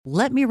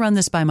"Let me run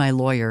this by my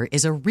lawyer"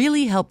 is a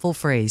really helpful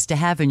phrase to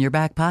have in your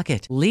back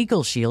pocket.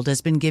 Legal Shield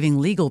has been giving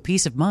legal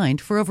peace of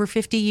mind for over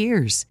 50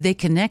 years. They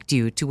connect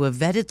you to a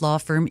vetted law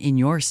firm in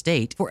your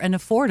state for an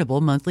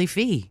affordable monthly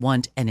fee.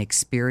 Want an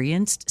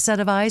experienced set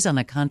of eyes on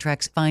a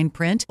contract's fine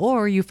print?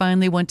 Or you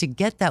finally want to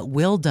get that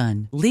will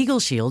done?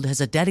 Legal Shield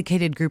has a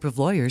dedicated group of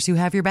lawyers who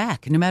have your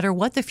back, no matter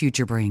what the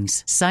future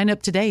brings. Sign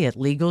up today at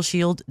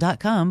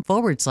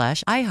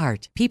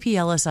LegalShield.com/iHeart.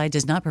 PPLSI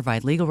does not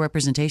provide legal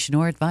representation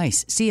or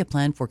advice. See a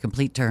plan for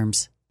complete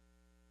terms.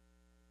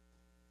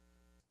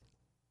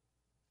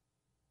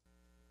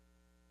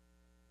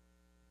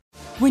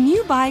 When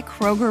you buy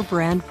Kroger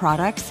brand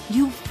products,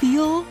 you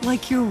feel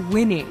like you're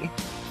winning.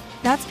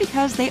 That's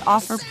because they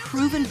offer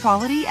proven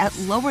quality at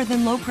lower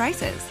than low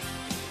prices.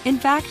 In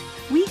fact,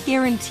 we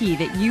guarantee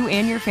that you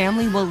and your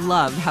family will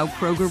love how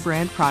Kroger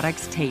brand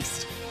products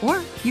taste,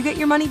 or you get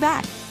your money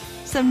back.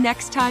 So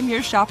next time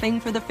you're shopping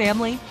for the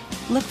family,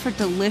 look for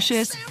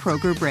delicious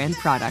Kroger brand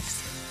products,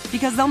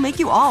 because they'll make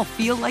you all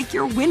feel like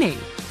you're winning.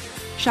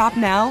 Shop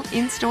now,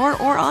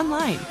 in-store, or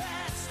online.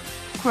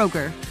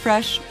 Kroger,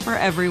 fresh for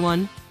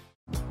everyone.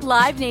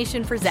 Live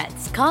Nation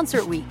presents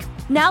Concert Week.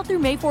 Now through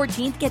May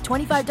 14th, get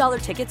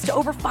 $25 tickets to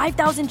over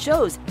 5,000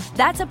 shows.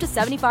 That's up to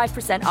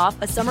 75%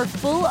 off a summer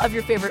full of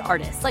your favorite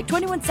artists like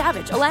 21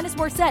 Savage, Alanis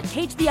Morissette,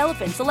 Cage the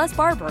Elephant, Celeste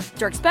Barber,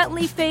 Dierks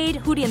Bentley, Fade,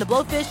 Hootie and the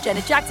Blowfish,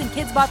 Janet Jackson,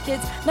 Kidz Bop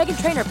Kids, Meghan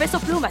Trainor, Peso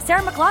Pluma,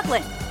 Sarah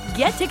McLachlan.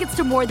 Get tickets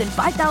to more than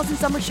 5,000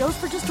 summer shows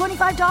for just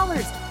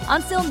 $25.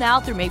 Until now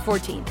through May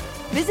 14th.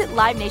 Visit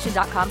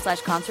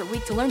LiveNation.com/Concert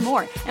Week to learn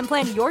more and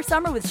plan your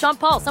summer with Sean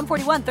Paul, Sum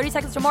 41, 30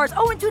 Seconds to Mars,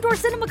 and Two Door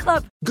Cinema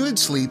Club. Good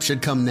sleep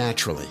should come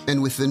naturally,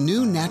 and with the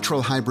new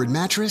Natural Hybrid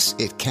mattress,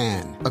 it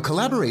can. A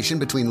collaboration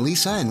between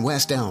Lisa and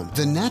West Elm,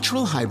 the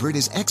Natural Hybrid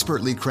is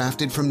expertly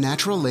crafted from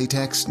natural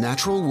latex,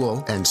 natural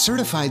wool, and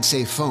certified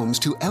safe foams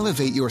to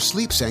elevate your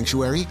sleep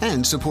sanctuary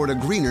and support a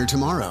greener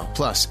tomorrow.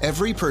 Plus,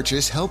 every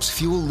purchase helps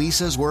fuel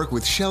Lisa's work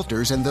with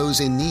shelters and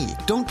those in need.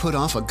 Don't put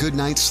off a good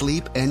night's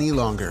sleep any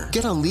longer.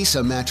 Get a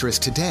Lisa mattress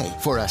today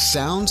for a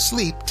sound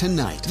sleep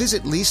tonight.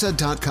 Visit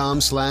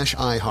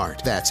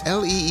lisa.com/iHeart. That's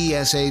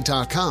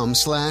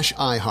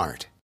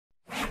LEESA.com/iHeart.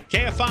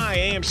 KFI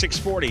AM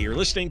 640. You're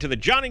listening to the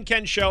John and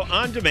Ken Show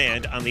on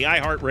demand on the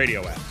iHeart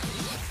Radio app.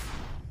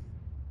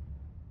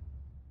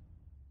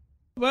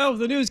 Well,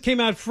 the news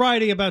came out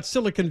Friday about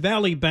Silicon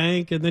Valley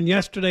Bank, and then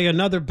yesterday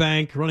another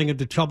bank running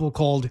into trouble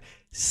called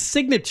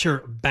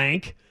Signature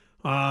Bank.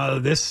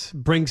 This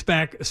brings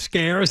back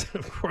scares.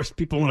 Of course,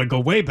 people want to go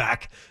way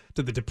back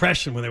to the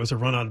Depression when there was a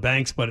run on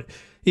banks, but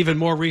even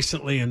more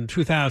recently in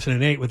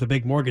 2008 with the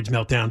big mortgage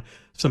meltdown,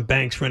 some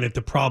banks ran into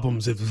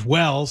problems as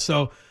well.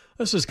 So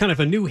this is kind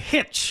of a new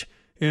hitch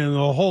in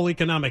the whole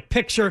economic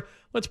picture.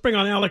 Let's bring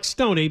on Alex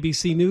Stone,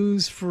 ABC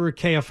News for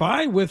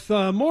KFI, with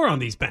more on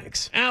these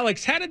banks.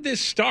 Alex, how did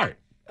this start?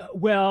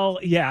 Well,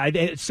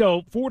 yeah,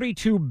 so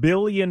 $42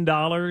 billion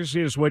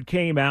is what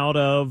came out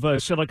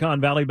of Silicon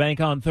Valley Bank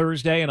on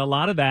Thursday, and a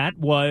lot of that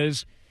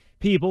was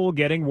people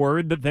getting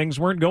word that things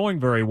weren't going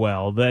very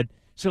well, that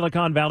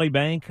Silicon Valley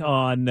Bank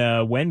on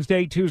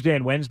Tuesday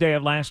and Wednesday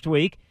of last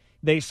week,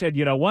 they said,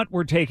 you know what,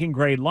 we're taking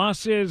great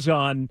losses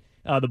on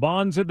the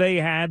bonds that they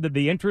had, that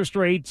the interest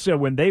rates,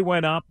 when they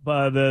went up,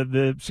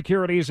 the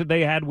securities that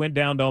they had went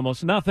down to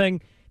almost nothing.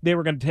 They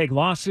were going to take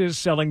losses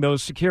selling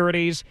those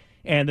securities,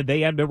 and that they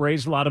had to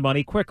raise a lot of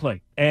money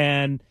quickly.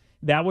 And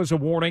that was a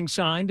warning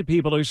sign to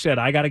people who said,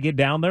 I got to get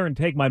down there and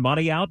take my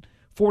money out.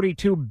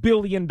 $42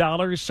 billion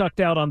sucked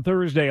out on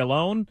Thursday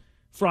alone.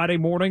 Friday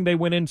morning, they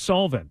went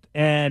insolvent.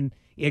 And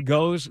it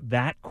goes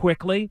that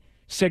quickly.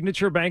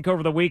 Signature Bank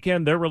over the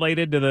weekend, they're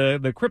related to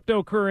the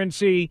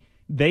cryptocurrency.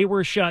 They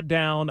were shut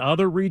down.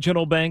 Other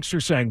regional banks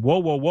are saying, whoa,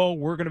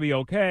 we're going to be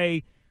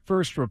okay.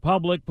 First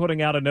Republic putting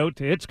out a note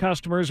to its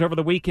customers over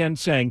the weekend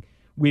saying,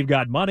 we've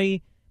got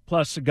money.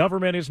 Plus, the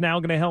government is now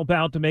going to help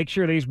out to make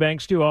sure these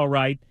banks do all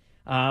right.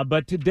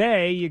 But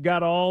today, you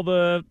got all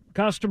the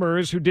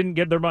customers who didn't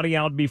get their money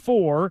out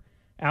before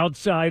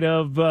outside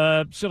of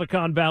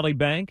Silicon Valley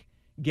Bank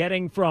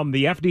getting from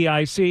the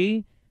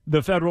FDIC,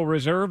 the Federal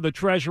Reserve, the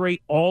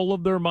Treasury, all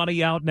of their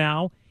money out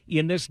now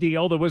in this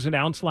deal that was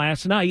announced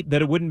last night,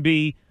 that it wouldn't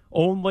be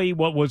only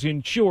what was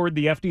insured,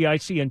 the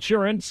FDIC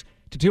insurance,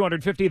 to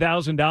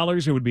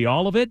 $250,000. It would be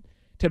all of it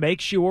to make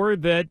sure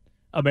that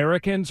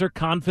Americans are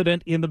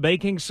confident in the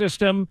banking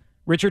system.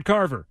 Richard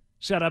Carver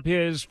set up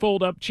his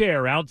fold-up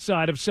chair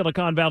outside of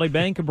Silicon Valley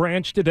Bank, a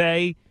branch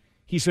today.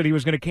 He said he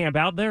was going to camp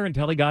out there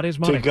until he got his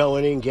money. To go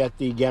in and get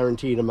the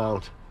guaranteed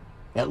amount,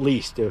 at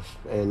least.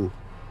 And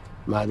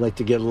I'd like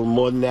to get a little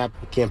more than that.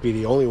 I can't be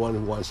the only one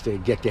who wants to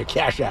get their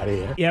cash out of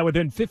here. Yeah,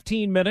 within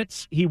 15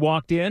 minutes, he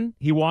walked in.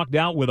 He walked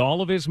out with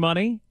all of his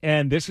money.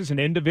 And this is an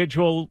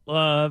individual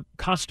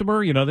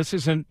customer. You know, this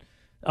isn't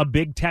a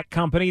big tech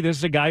company. This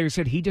is a guy who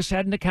said he just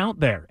had an account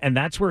there, and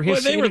that's where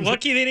his. Well, they were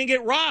lucky they didn't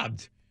get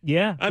robbed.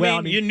 Yeah, I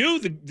mean, you knew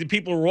the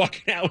people were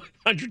walking out with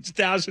hundreds of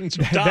thousands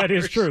of dollars. That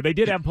is true. They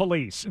did have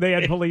police. They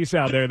had police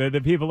out there.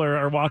 The people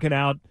are walking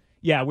out,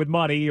 with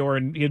money or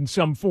in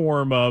some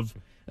form of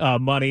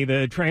money,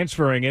 the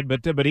transferring it,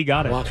 but he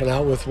got it. Walking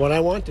out with what I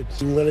wanted.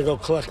 I'm going to go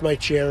collect my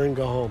chair and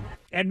go home.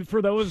 And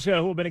for those who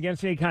have been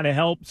against any kind of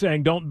help,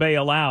 saying don't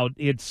bail out,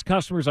 it's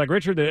customers like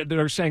Richard that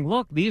are saying,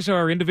 look, these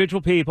are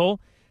individual people,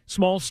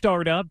 small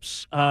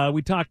startups.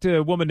 We talked to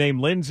a woman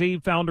named Lindsay,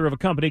 founder of a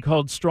company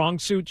called Strong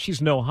Suit.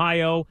 She's in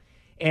Ohio,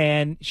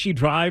 and she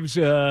drives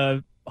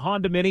a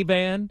Honda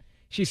minivan.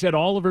 She said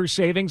all of her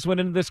savings went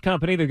into this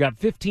company. They've got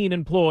 15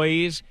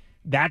 employees.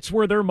 That's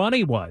where their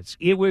money was.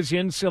 It was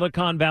in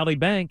Silicon Valley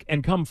Bank.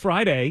 And come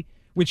Friday,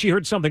 when she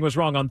heard something was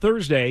wrong on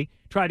Thursday,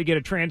 tried to get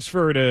a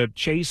transfer to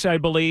Chase, I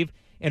believe,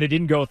 and it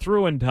didn't go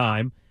through in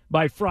time.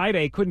 By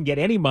Friday, couldn't get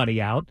any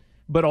money out,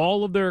 but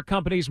all of their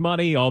company's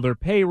money, all their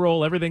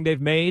payroll, everything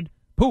they've made,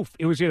 poof,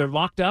 it was either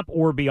locked up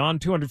or beyond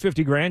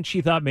 $250,000.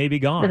 She thought maybe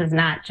gone. This is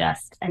not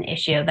just an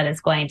issue that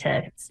is going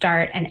to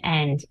start and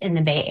end in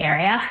the Bay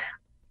Area.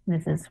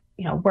 This is,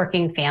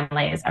 working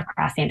families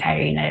across the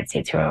entire United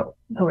States who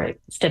are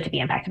stood to be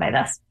impacted by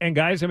this. And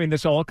guys, I mean,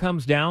 this all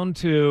comes down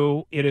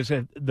to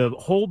the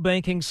whole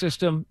banking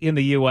system in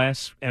the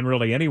U.S. and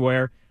really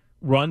anywhere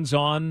runs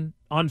on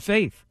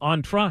faith,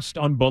 on trust,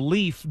 on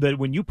belief that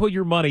when you put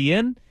your money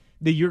in,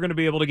 that you're going to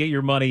be able to get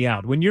your money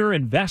out. When you're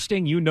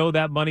investing,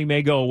 that money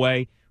may go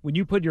away. When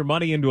you put your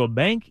money into a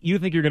bank, you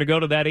think you're going to go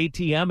to that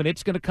ATM and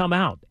it's going to come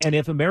out. And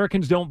if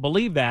Americans don't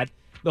believe that,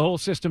 the whole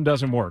system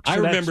doesn't work. So I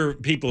remember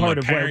people part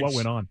in my parents, what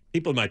went on.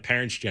 People in my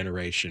parents'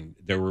 generation,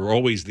 there were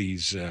always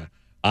these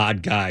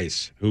odd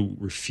guys who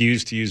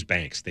refused to use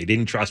banks. They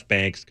didn't trust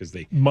banks because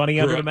they money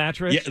under the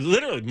mattress. Yeah,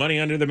 literally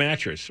money under the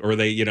mattress, or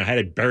they had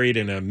it buried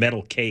in a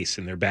metal case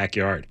in their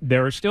backyard.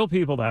 There are still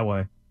people that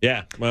way.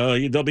 Yeah, well,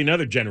 there'll be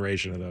another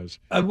generation of those.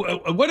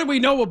 What do we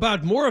know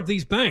about more of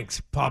these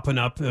banks popping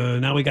up?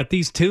 Now we got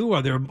these two.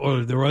 Are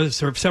there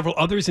several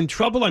others in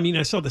trouble? I mean,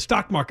 I saw the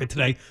stock market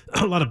today.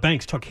 A lot of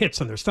banks took hits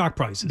on their stock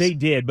prices. They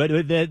did, but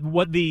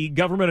what the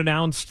government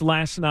announced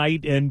last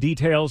night and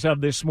details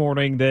of this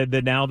morning, that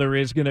now there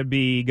is going to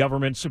be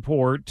government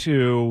support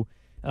to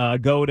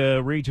go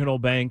to regional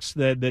banks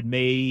that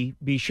may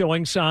be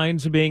showing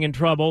signs of being in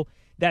trouble.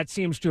 That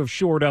seems to have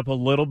shored up a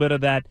little bit of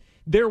that.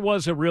 There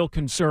was a real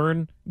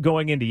concern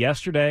going into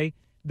yesterday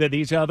that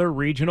these other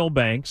regional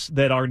banks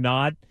that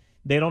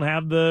they don't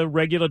have the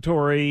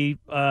regulatory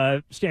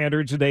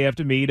standards that they have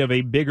to meet of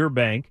a bigger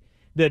bank,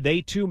 that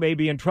they too may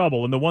be in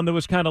trouble. And the one that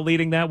was kind of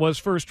leading that was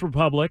First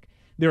Republic.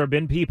 There have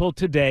been people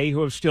today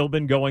who have still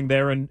been going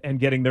there and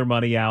getting their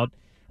money out.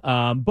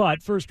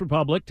 But First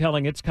Republic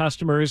telling its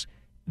customers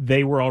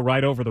they were all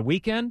right over the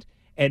weekend.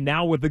 And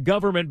now with the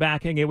government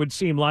backing, it would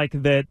seem like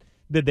that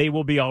they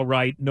will be all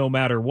right no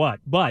matter what.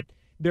 But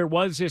there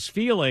was this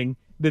feeling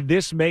that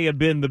this may have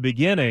been the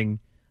beginning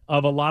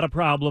of a lot of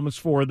problems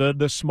for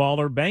the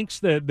smaller banks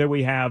that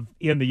we have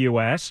in the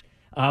U.S.,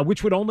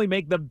 which would only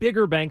make the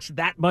bigger banks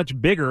that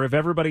much bigger if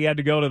everybody had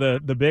to go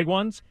to the big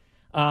ones.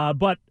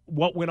 But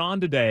what went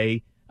on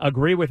today,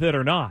 agree with it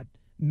or not,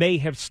 may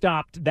have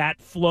stopped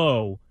that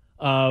flow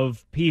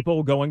of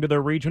people going to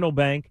their regional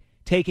bank,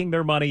 taking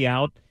their money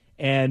out,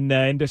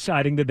 and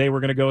deciding that they were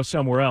going to go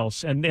somewhere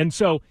else. And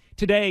so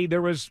today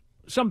there was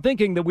some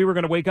thinking that we were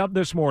going to wake up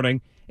this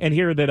morning and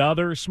hear that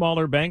other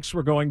smaller banks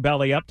were going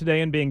belly up today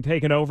and being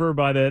taken over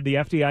by the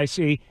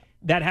FDIC.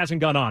 That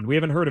hasn't gone on. We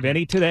haven't heard of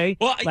any today.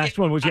 Well, last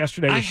one was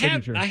yesterday with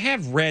Signature. I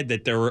have read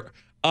that there were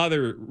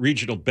other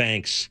regional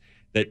banks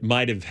that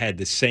might have had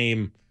the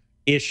same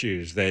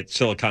issues that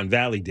Silicon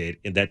Valley did,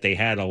 in that they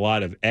had a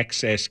lot of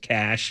excess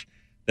cash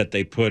that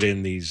they put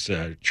in these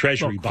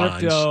treasury bonds.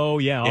 Crypto,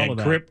 all of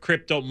that.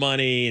 Crypto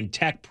money and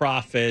tech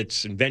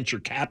profits and venture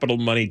capital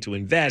money to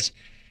invest.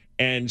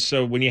 And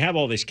so when you have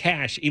all this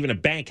cash, even a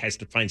bank has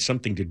to find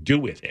something to do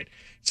with it.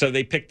 So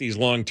they pick these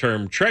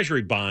long-term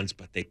treasury bonds,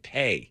 but they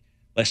pay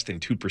less than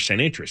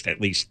 2% interest. At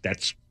least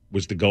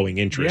was the going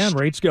interest. Yeah, and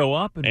rates go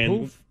up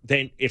and poof.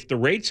 Then if the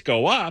rates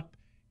go up,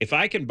 if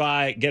I can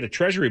get a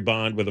treasury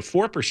bond with a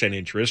 4%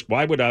 interest,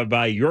 why would I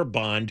buy your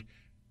bond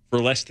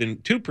for less than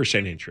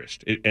 2%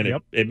 interest?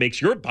 It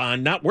makes your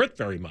bond not worth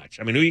very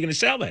much. I mean, who are you going to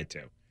sell that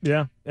to?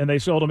 Yeah, and they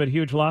sold them at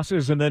huge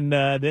losses, and then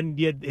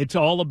it's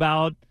all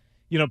about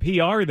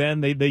PR.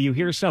 Then you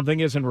hear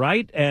something isn't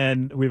right,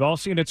 and we've all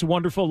seen It's a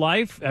Wonderful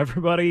Life.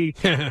 Everybody,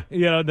 then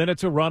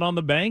it's a run on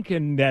the bank,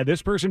 and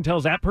this person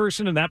tells that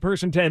person, and that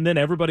person, and then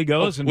everybody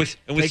goes and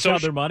takes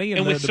out their money.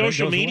 And with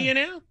social media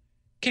away. Now, it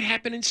can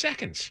happen in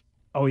seconds.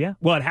 Oh, yeah.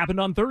 Well, it happened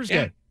on Thursday.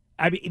 Yeah.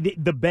 I mean,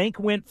 the bank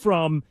went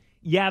from,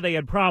 they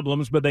had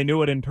problems, but they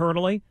knew it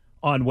internally.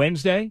 On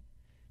Wednesday,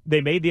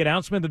 they made the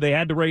announcement that they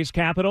had to raise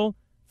capital.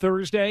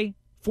 Thursday,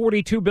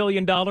 $42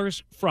 billion,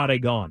 Friday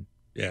gone.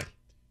 Yeah.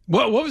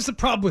 What was the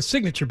problem with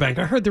Signature Bank?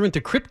 I heard they're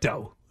into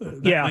crypto.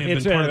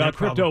 It's a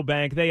crypto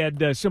bank. They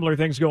had similar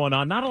things going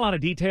on. Not a lot of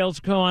details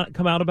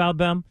come out about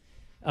them.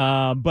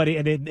 But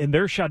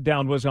their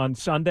shutdown was on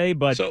Sunday.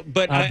 But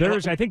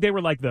I think they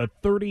were like the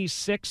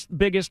 36th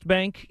biggest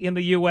bank in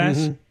the U.S.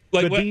 Mm-hmm.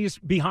 But these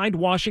behind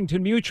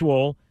Washington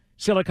Mutual,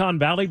 Silicon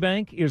Valley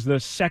Bank is the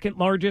second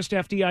largest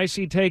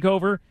FDIC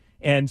takeover,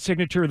 and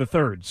Signature the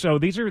third. So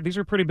these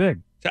are pretty big.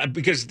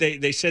 Because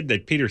they said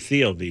that Peter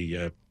Thiel,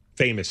 the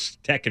famous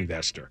tech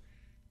investor,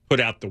 put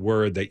out the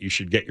word that you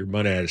should get your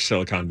money out of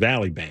Silicon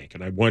Valley Bank.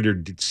 And I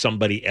wondered, did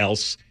somebody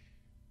else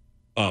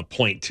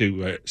point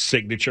to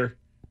Signature?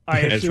 I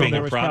assume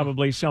there was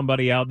probably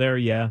somebody out there,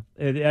 yeah.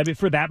 I mean,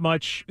 for that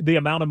much, the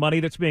amount of money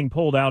that's being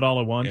pulled out all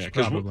at once,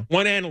 probably.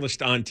 One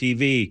analyst on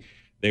TV,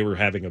 they were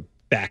having a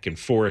back and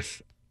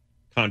forth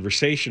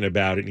conversation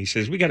about it, and he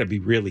says, we got to be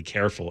really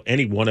careful.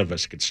 Any one of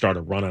us could start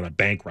a run on a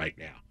bank right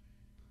now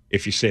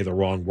if you say the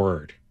wrong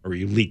word or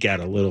you leak out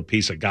a little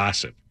piece of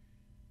gossip.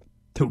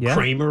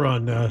 Kramer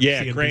on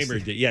CNBC. Kramer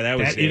did. Yeah, that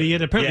was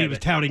idiot. Apparently, he was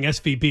touting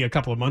SVB a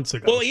couple of months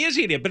ago. Well, he is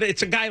an idiot, but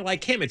it's a guy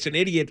like him. It's an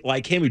idiot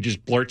like him who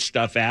just blurts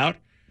stuff out,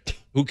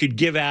 who could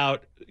give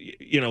out,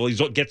 he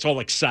gets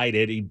all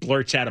excited. He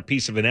blurts out a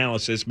piece of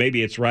analysis.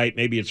 Maybe it's right,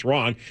 maybe it's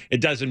wrong.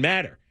 It doesn't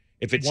matter.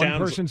 If it One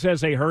person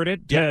says they heard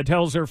it,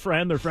 tells their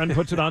friend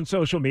puts it on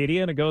social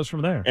media, and it goes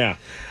from there. Yeah.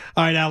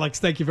 All right, Alex,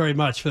 thank you very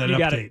much for that update.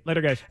 Got it.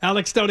 Later, guys.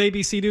 Alex Stone,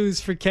 ABC News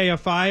for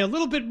KFI. A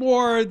little bit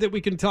more that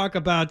we can talk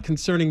about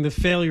concerning the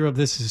failure of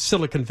this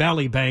Silicon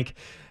Valley Bank.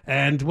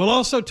 And we'll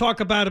also talk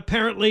about,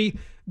 apparently,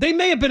 they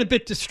may have been a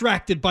bit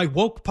distracted by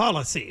woke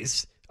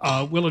policies.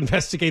 We'll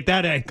investigate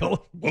that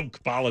angle.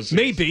 Woke policies.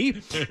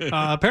 Maybe.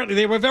 Apparently,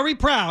 they were very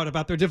proud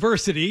about their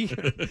diversity,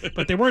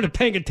 but they weren't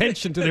paying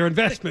attention to their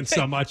investments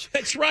so much.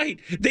 That's right.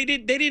 They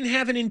didn't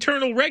have an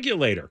internal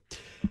regulator.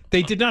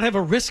 They did not have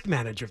a risk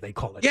manager, they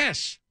call it.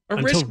 Yes.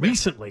 Until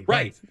recently.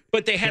 Right.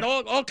 But they had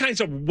all kinds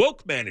of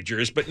woke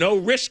managers, but no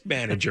risk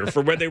manager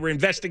for where they were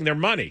investing their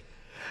money.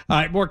 All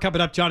right, more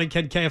coming up. John and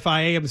Ken,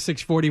 KFI AM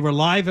 640. We're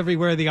live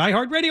everywhere, the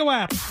iHeartRadio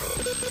app.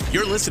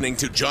 You're listening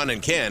to John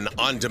and Ken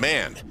on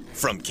demand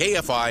from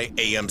KFI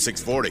AM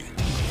 640.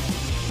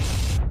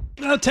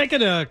 Now,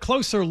 taking a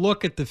closer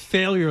look at the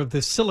failure of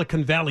the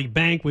Silicon Valley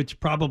Bank, which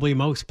probably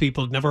most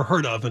people had never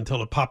heard of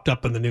until it popped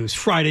up in the news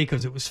Friday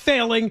because it was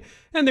failing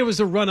and there was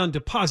a run on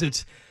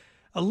deposits.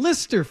 A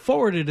listener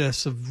forwarded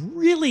us a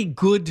really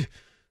good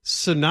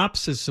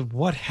synopsis of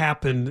what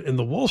happened in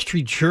the Wall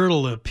Street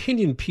Journal, an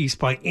opinion piece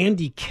by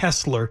Andy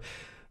Kessler.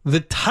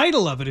 The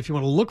title of it, if you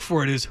want to look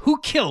for it, is Who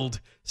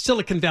Killed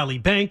Silicon Valley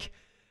Bank?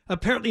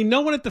 Apparently,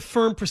 no one at the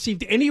firm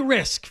perceived any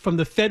risk from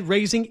the Fed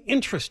raising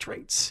interest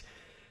rates.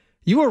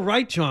 You were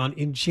right, John.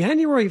 In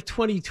January of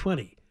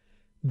 2020,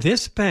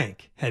 this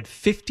bank had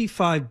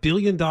 $55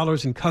 billion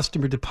in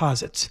customer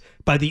deposits.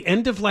 By the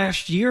end of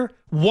last year,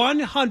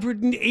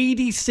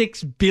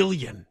 $186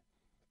 billion.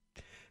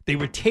 They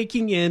were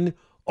taking in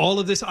all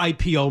of this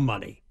IPO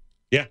money.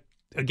 Yeah.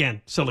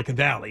 Again, Silicon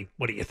Valley.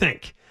 What do you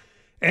think?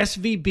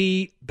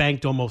 SVB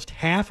banked almost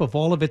half of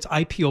all of its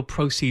IPO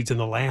proceeds in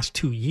the last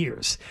 2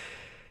 years.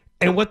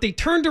 And what they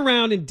turned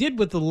around and did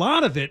with a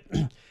lot of it,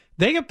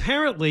 they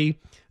apparently,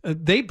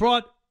 they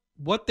brought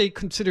what they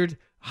considered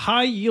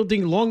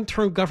high-yielding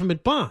long-term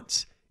government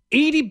bonds,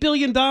 $80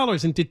 billion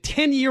into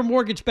 10-year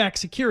mortgage-backed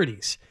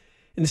securities.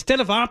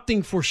 Instead of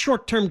opting for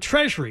short-term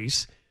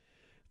treasuries,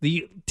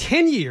 the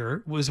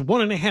 10-year was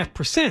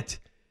 1.5%.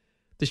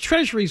 The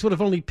treasuries would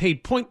have only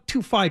paid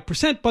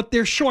 0.25%, but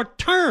they're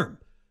short-term.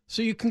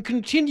 So you can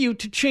continue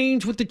to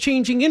change with the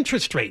changing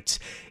interest rates.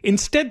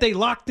 Instead, they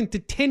locked into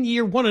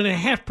 10-year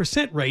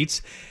 1.5%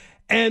 rates.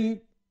 And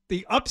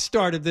the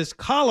upstart of this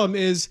column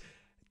is,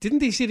 didn't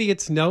these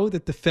idiots know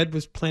that the Fed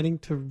was planning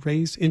to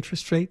raise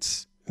interest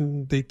rates?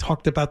 And they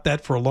talked about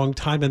that for a long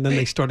time, and then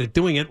they started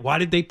doing it. Why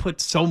did they put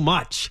so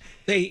much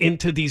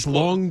into these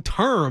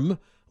long-term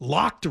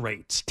locked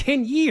rates,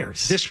 10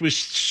 years? This was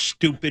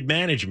stupid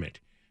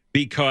management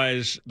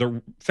because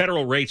the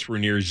federal rates were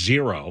near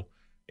zero.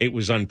 It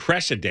was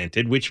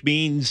unprecedented, which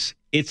means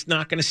it's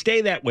not going to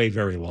stay that way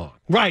very long.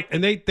 Right.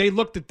 And they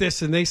looked at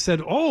this and they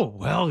said, oh,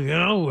 well,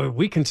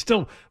 we can get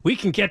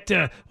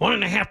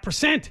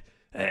 1.5%.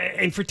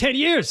 And for 10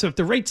 years, so if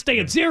the rates stay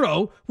at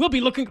zero, we'll be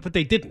looking, but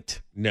they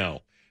didn't.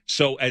 No.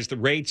 So as the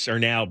rates are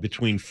now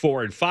between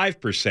 4 and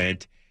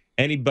 5%,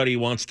 anybody who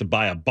wants to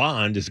buy a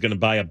bond is going to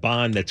buy a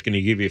bond that's going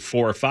to give you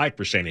 4 or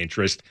 5%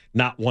 interest,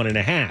 not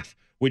 1.5%,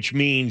 which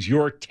means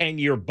your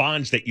 10-year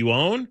bonds that you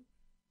own,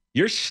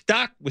 you're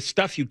stuck with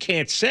stuff you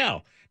can't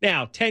sell.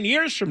 Now, 10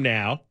 years from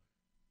now,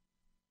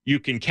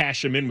 you can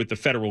cash them in with the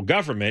federal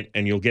government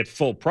and you'll get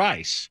full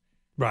price.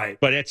 Right.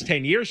 But that's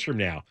 10 years from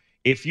now.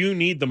 If you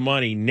need the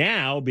money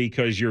now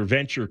because your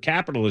venture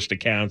capitalist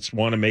accounts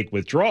want to make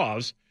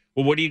withdrawals,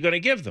 well, what are you going to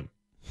give them?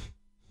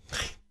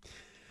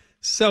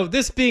 So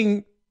this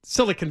being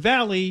Silicon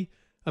Valley,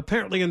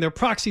 apparently in their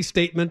proxy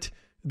statement,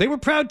 they were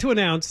proud to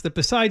announce that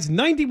besides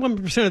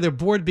 91% of their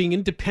board being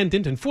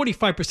independent and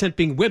 45%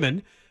 being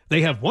women,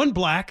 they have one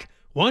black,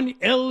 one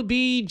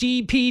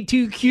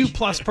LGBTQ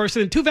plus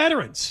person, and 2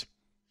 veterans.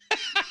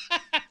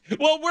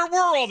 Well, where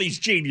were all these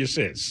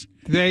geniuses?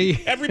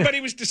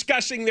 Everybody was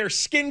discussing their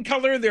skin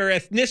color, their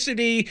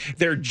ethnicity,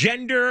 their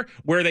gender,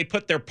 where they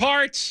put their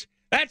parts.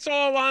 That's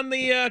all on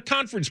the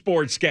conference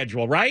board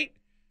schedule, right?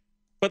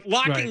 But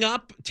locking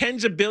up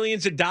tens of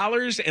billions of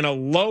dollars in a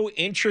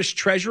low-interest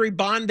treasury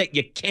bond that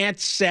you can't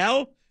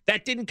sell,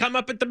 that didn't come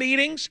up at the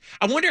meetings?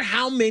 I wonder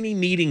how many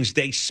meetings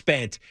they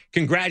spent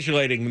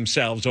congratulating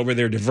themselves over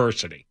their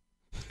diversity.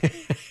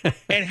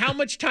 And how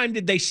much time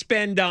did they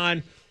spend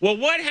on, well,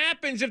 what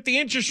happens if the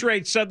interest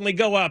rates suddenly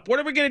go up? What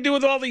are we going to do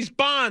with all these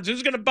bonds?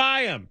 Who's going to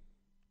buy them?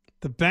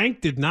 The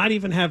bank did not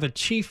even have a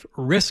chief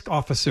risk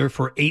officer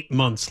for 8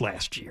 months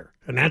last year.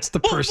 And that's the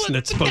person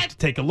that's supposed to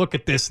take a look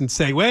at this and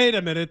say, wait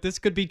a minute, this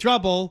could be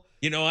trouble.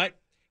 You know what?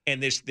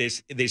 And this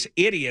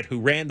idiot who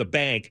ran the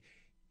bank,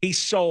 he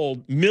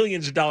sold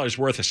millions of dollars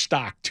worth of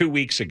stock 2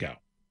 weeks ago.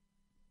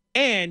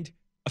 And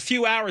a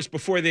few hours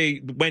before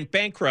they went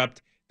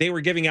bankrupt, they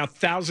were giving out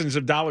thousands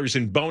of dollars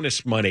in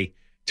bonus money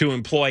to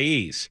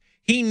employees.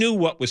 He knew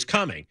what was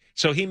coming,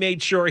 so he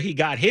made sure he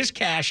got his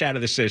cash out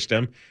of the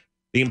system.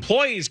 The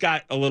employees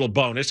got a little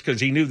bonus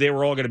because he knew they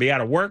were all going to be out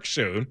of work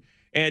soon.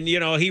 And,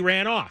 he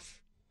ran off.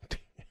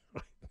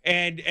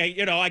 And,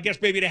 I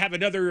guess maybe to have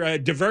another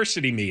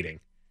diversity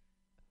meeting.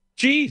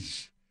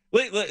 Jeez.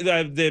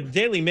 The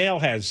Daily Mail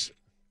has...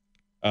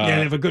 they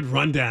have a good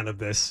rundown of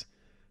this.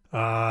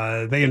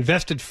 They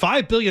invested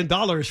 $5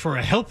 billion for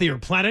a healthier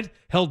planet,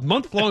 held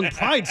month-long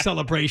pride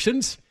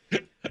celebrations,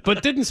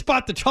 but didn't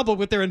spot the trouble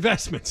with their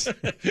investments.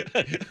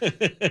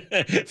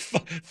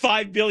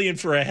 $5 billion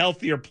for a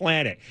healthier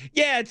planet.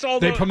 Yeah, it's all...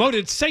 They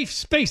promoted safe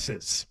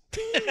spaces.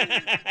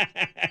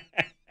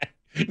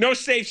 No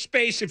safe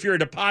space if you're a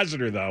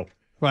depositor, though.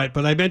 Right,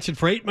 but I mentioned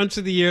for 8 months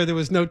of the year, there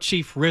was no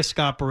chief risk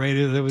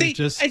operator. There was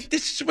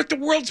This is what the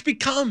world's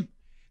become.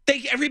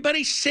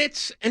 Everybody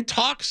sits and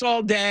talks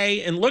all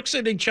day and looks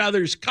at each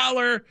other's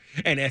color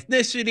and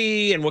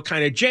ethnicity and what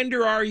kind of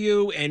gender are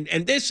you and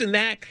this and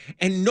that,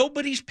 and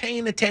nobody's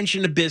paying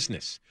attention to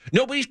business.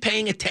 Nobody's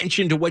paying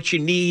attention to what you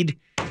need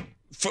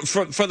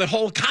for the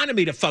whole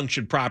economy to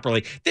function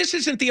properly. This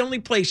isn't the only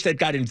place that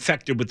got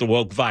infected with the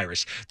woke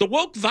virus. The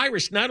woke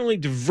virus not only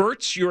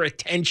diverts your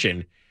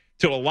attention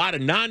to a lot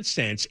of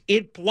nonsense,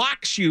 it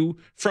blocks you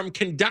from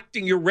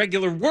conducting your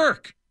regular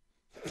work.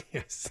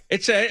 Yes.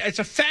 It's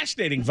a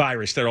fascinating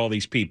virus that all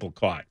these people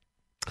caught.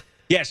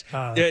 Yes.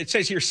 It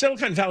says here,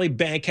 Silicon Valley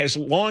Bank has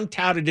long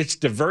touted its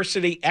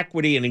diversity,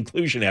 equity, and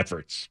inclusion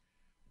efforts.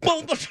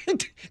 Well,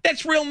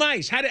 that's real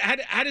nice. How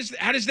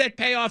does that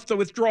pay off the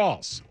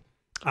withdrawals?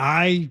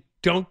 I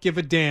don't give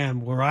a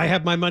damn where I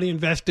have my money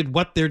invested,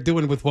 what they're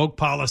doing with woke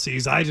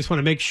policies. I just want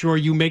to make sure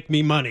you make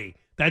me money.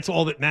 That's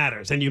all that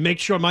matters. And you make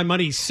sure my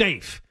money's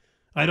safe.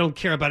 I don't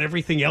care about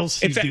everything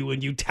else you do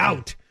and you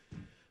tout.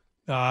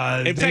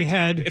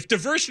 If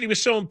diversity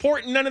was so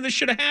important, none of this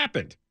should have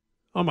happened.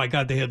 Oh, my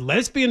God. They had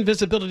Lesbian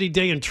Visibility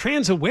Day and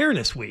Trans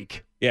Awareness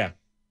Week. Yeah.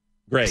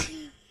 Great.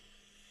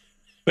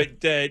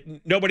 But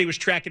nobody was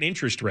tracking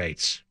interest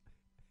rates.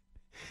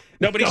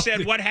 Nobody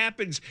said what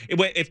happens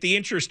if the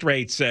interest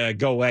rates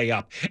go way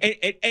up.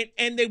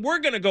 And they were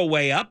going to go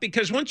way up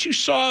because once you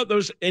saw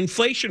those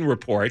inflation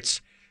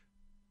reports,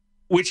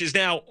 which is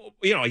now,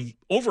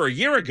 over a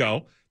year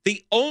ago,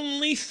 the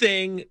only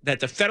thing that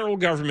the federal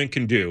government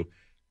can do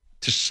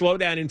to slow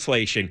down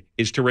inflation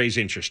is to raise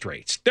interest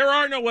rates. There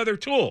are no other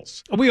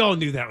tools. We all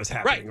knew that was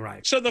happening,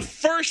 right? So the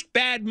first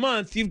bad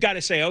month, you've got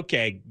to say,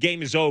 okay,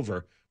 game is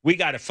over. We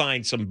got to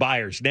find some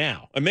buyers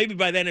now. And maybe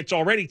by then it's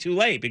already too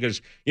late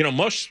because,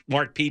 most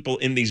smart people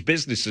in these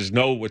businesses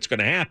know what's going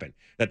to happen,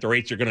 that the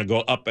rates are going to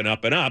go up and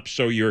up and up.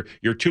 So your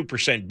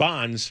 2%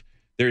 bonds,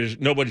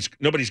 nobody's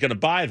going to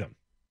buy them.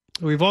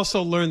 We've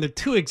also learned that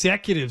two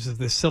executives of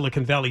the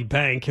Silicon Valley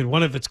Bank and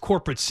one of its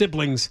corporate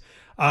siblings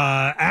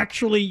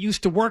actually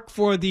used to work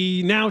for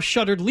the now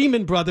shuttered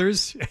Lehman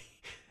Brothers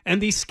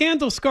and the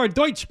scandal-scarred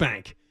Deutsche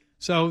Bank.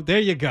 So there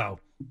you go.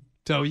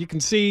 So you can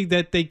see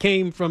that they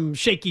came from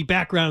shaky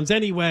backgrounds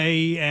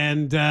anyway,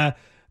 and their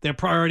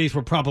priorities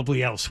were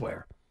probably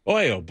elsewhere.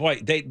 Boy, oh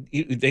boy,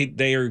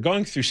 they are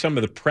going through some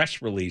of the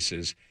press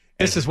releases.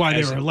 This is why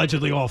they were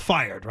allegedly all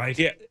fired, right?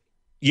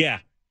 Yeah.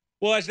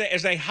 Well, as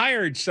they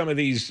hired some of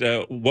these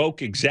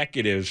woke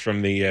executives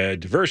from the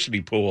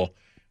diversity pool,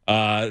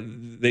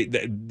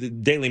 the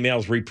Daily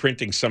Mail's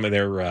reprinting some of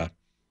their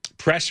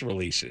press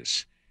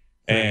releases,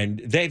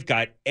 and they've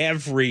got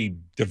every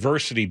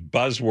diversity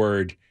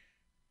buzzword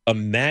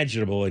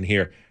imaginable in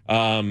here.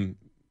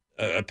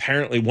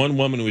 Apparently, one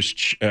woman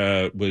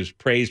was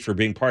praised for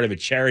being part of a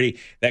charity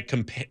that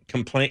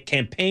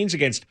campaigns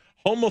against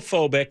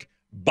homophobic,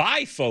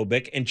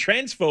 biphobic, and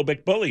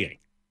transphobic bullying.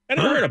 I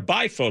never heard of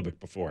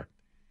biphobic before.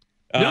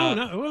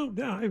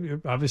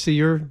 No. Obviously,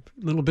 you're a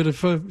little bit of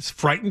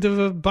frightened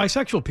of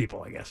bisexual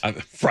people, I guess.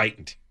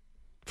 Frightened.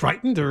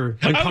 Frightened or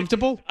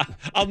uncomfortable?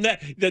 What's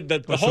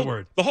the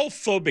word? The whole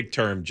phobic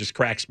term just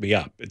cracks me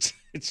up.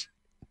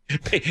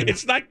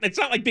 It's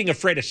not like being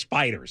afraid of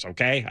spiders,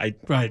 okay?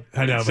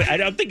 I know. I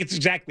don't think it's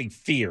exactly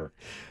fear.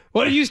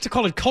 Well, you used to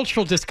call it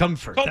cultural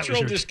discomfort.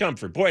 Cultural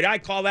discomfort. Boy, did I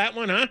call that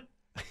one, huh?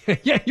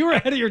 Yeah, you were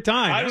ahead of your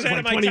time. I was ahead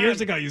of my 20 time.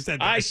 years ago you said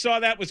that. I saw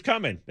that was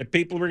coming, that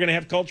people were going to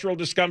have cultural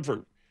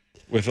discomfort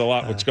with a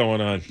lot what's going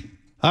on.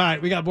 All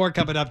right, we got more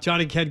coming up.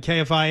 John and Ken,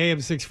 KFI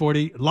AM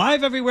 640.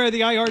 Live everywhere,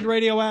 the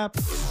iHeartRadio app.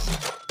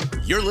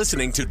 You're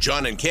listening to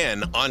John and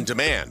Ken on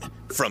demand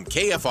from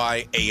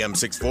KFI AM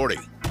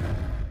 640.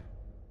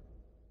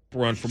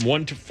 We're on from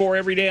 1 to 4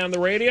 every day on the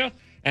radio.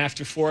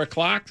 After 4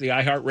 o'clock, the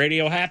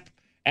iHeartRadio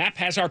app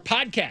has our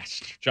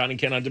podcast, John and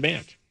Ken on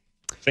Demand.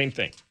 Same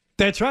thing.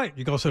 That's right.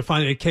 You can also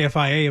find it at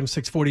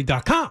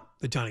KFIAM640.com,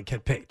 the John and Ken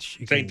page.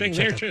 Same thing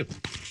there, too.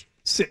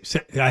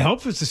 I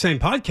hope it's the same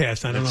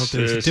podcast. I don't know if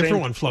there's a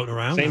different one floating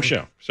around. Same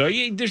show. So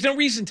there's no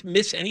reason to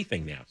miss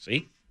anything now,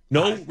 see?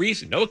 No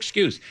reason, no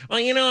excuse. Well,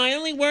 I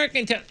only work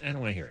until... I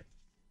don't want to hear it.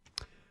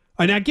 All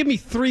right, now give me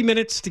 3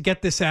 minutes to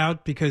get this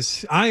out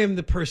because I am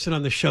the person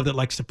on the show that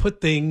likes to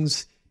put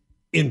things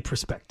in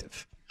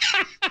perspective.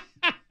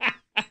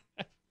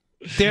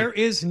 There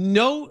is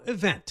no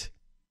event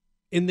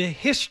in the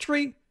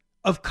history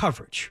of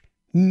coverage,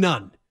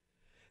 none,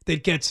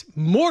 that gets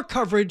more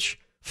coverage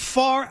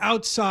far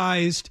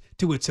outsized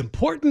to its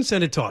importance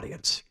and its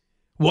audience.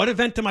 What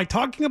event am I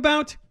talking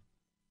about?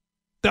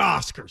 The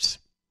Oscars.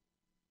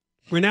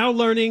 We're now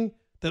learning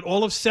that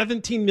all of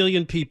 17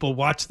 million people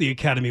watched the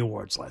Academy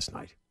Awards last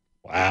night.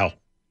 Wow.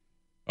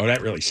 Oh,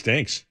 that really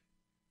stinks.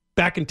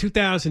 Back in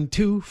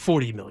 2002,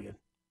 40 million.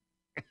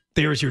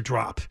 There's your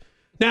drop.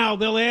 Now,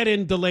 they'll add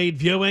in delayed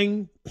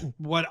viewing.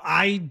 What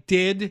I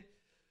did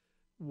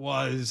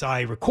was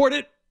I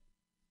recorded.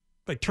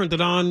 I turned it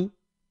on,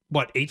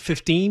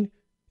 8:15,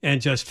 and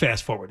just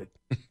fast forwarded.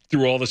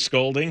 Through all the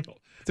scolding,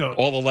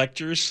 all the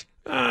lectures,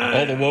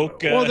 all the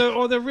woke...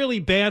 Or the really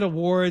bad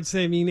awards.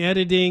 I mean,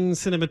 editing,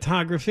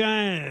 cinematography.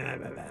 I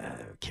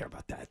don't care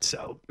about that.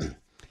 So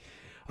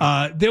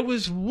there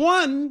was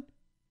one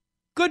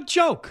good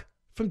joke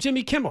from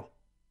Jimmy Kimmel.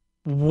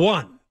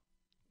 One.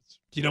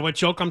 Do you know what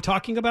joke I'm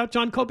talking about,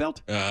 John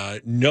Cobelt?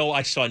 No,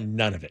 I saw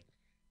none of it.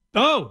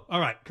 Oh, all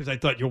right, because I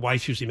thought your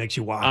wife usually makes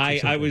you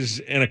watch. I was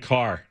in a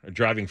car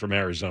driving from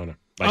Arizona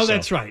myself. Oh,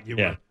 that's right.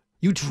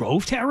 You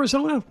drove to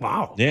Arizona?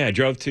 Wow. Yeah, I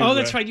drove to... Oh,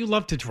 that's right. You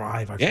love to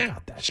drive. I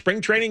forgot that. Spring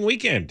training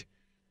weekend.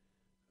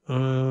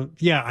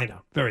 Yeah, I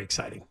know. Very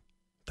exciting.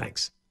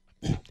 Thanks.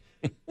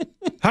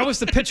 How was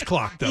the pitch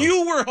clock, though?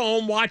 You were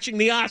home watching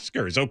the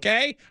Oscars,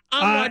 okay?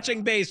 I'm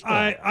watching baseball.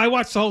 I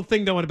watched the whole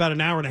thing, though, in about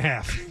an hour and a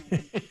half.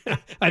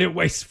 I didn't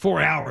waste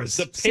 4 hours.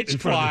 The pitch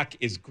clock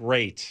is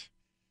great.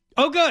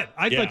 Oh, good.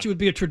 I thought you would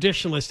be a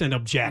traditionalist and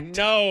object.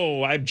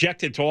 No, I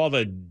objected to all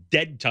the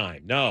dead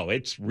time. No,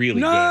 it's really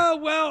good. No,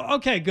 well,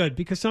 okay, good.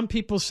 Because some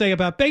people say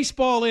about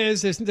baseball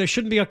there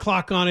shouldn't be a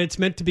clock on it. It's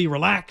meant to be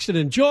relaxed and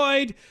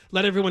enjoyed.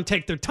 Let everyone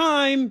take their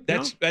time.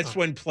 That's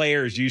when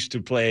players used to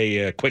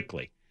play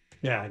quickly.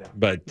 Yeah, I know.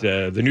 But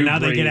the new now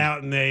they get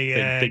out and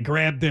they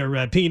grab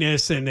their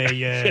penis and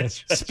they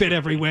spit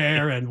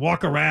everywhere and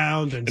walk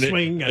around and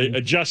swing and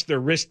adjust their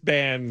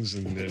wristbands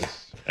and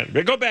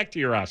go back to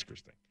your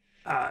Oscars thing.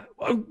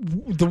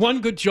 The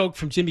one good joke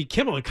from Jimmy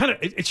Kimmel,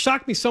 it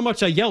shocked me so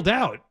much I yelled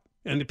out,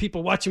 and the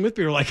people watching with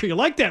me were like, "You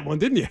liked that one,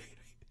 didn't you?"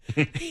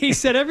 He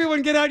said,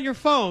 "Everyone get out your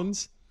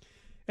phones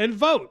and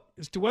vote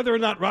as to whether or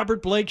not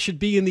Robert Blake should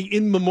be in the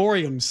in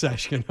memoriam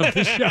section of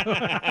the show."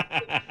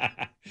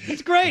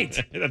 It's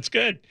great. That's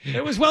good.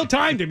 It was well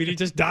timed. I mean, he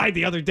just died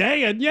the other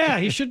day, and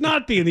he should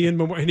not be in the in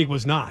memoriam. And he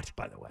was not,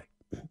 by the way.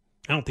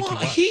 I don't think he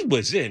was. He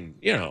was in,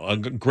 a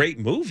great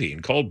movie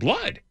in Cold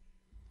Blood.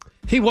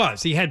 He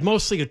was. He had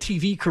mostly a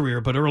TV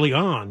career, but early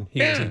on,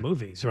 he was in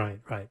movies. Right.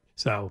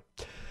 So,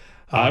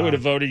 I would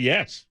have voted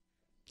yes.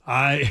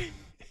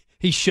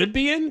 He should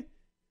be in?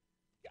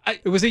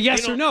 It was a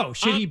yes or no.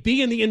 Should he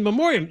be in the in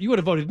memoriam? You would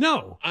have voted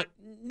no.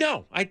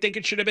 No, I think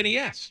it should have been a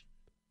yes.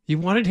 You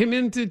wanted him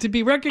in to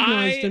be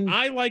recognized.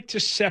 I like to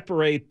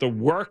separate the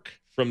work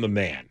from the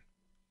man.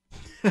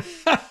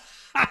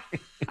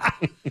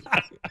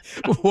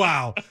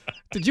 Wow.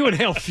 Did you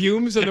inhale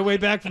fumes on the way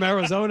back from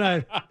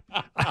Arizona?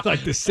 I'd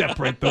like to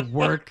separate the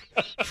work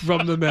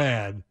from the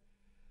man.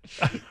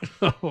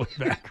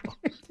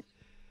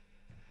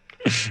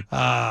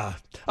 All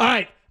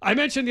right. I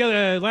mentioned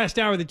the last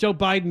hour that Joe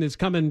Biden is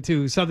coming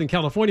to Southern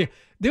California.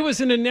 There was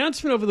an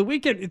announcement over the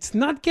weekend. It's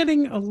not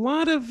getting a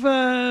lot of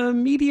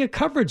media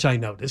coverage, I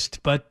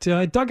noticed, but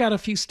I dug out a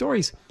few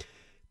stories.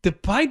 The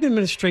Biden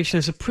administration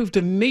has approved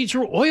a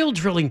major oil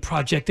drilling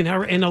project in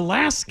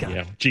Alaska.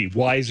 Yeah. Gee,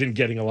 why isn't it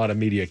getting a lot of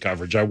media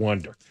coverage? I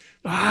wonder.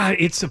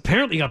 It's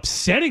apparently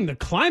upsetting the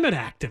climate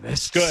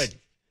activists. Good.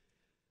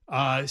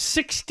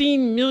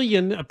 16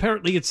 million,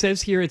 apparently it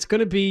says here, it's going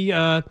to be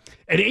an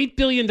 $8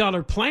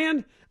 billion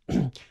plan.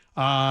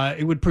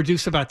 It would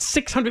produce about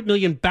 600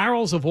 million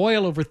barrels of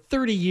oil over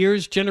 30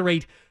 years,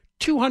 generate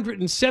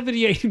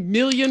 278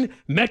 million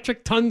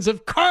metric tons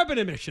of carbon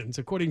emissions,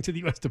 according to the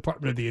U.S.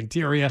 Department of the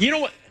Interior. You know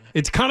what?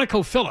 It's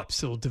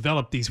ConocoPhillips who will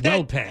develop these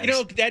well pads.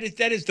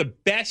 That is the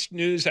best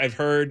news I've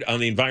heard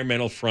on the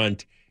environmental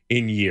front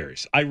in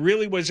years. I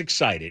really was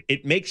excited.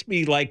 It makes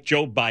me like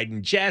Joe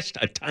Biden just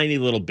a tiny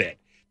little bit.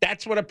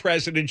 That's what a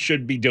president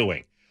should be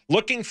doing.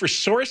 Looking for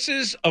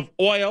sources of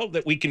oil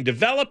that we can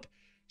develop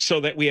so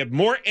that we have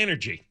more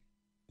energy.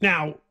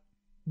 Now,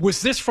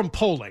 was this from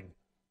polling?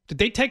 Did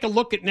they take a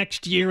look at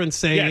next year and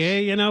say,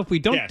 hey, if we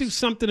don't do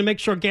something to make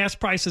sure gas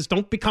prices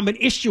don't become an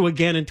issue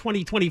again in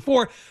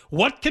 2024,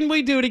 what can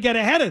we do to get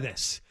ahead of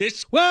this?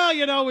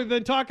 Well, we've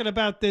been talking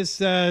about this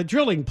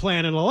drilling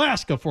plan in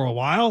Alaska for a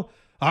while.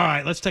 All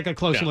right, let's take a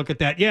closer look at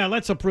that. Yeah,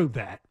 let's approve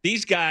that.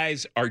 These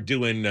guys are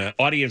doing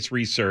audience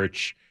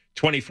research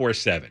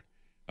 24/7.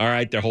 All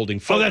right, they're holding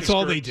focus that's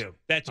all groups. they do.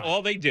 That's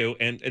all they do,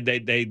 and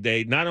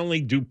they not only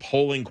do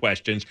polling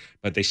questions,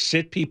 but they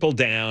sit people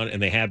down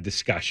and they have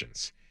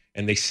discussions,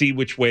 and they see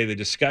which way the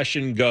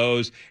discussion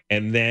goes,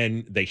 and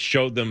then they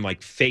show them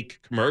like fake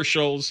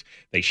commercials.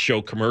 They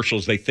show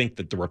commercials they think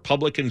that the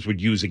Republicans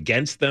would use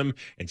against them,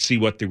 and see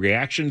what the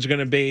reaction's going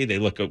to be. They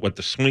look at what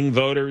the swing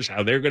voters,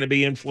 how they're going to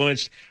be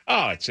influenced.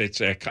 Oh,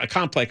 it's a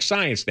complex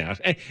science now,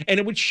 and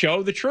it would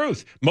show the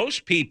truth.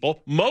 Most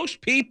people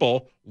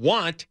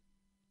want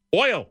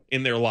oil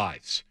in their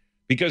lives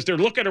because they're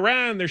looking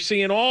around, they're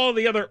seeing all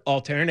the other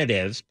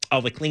alternatives,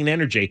 all the clean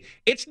energy.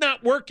 It's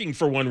not working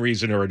for one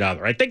reason or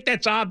another. I think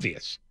that's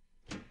obvious.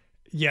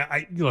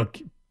 Yeah, look,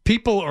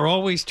 people are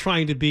always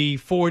trying to be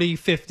 40,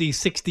 50,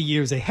 60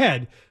 years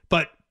ahead,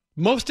 but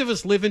most of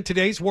us live in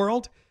today's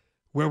world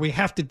where we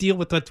have to deal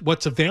with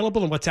what's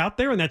available and what's out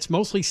there, and that's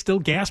mostly still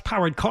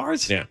gas-powered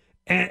cars. Yeah.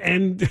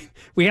 And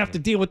we have to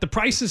deal with the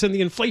prices and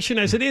the inflation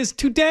as it is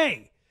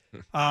today.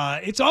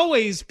 It's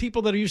always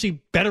people that are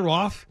usually better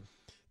off.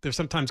 They're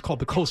sometimes called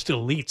the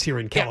coastal elites here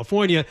in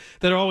California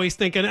that are always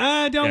thinking,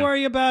 don't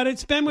worry about it.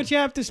 Spend what you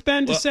have to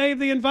spend to save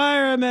the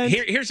environment.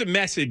 Here's a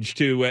message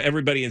to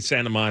everybody in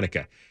Santa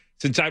Monica.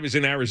 Since I was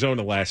in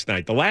Arizona last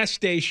night, the last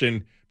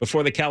station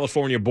before the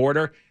California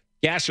border,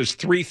 gas was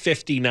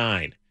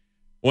 $3.59.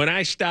 When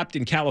I stopped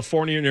in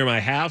California near my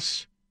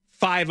house,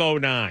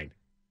 $5.09.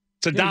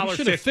 It's $1.50. You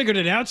should have figured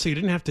it out so you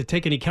didn't have to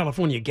take any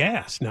California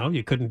gas. No,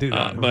 you couldn't do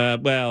that.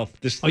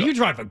 You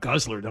drive a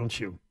Guzzler, don't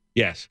you?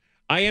 Yes.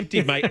 I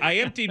emptied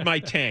my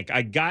tank.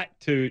 I got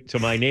to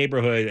my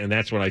neighborhood, and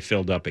that's when I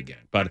filled up again.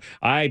 But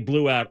I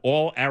blew out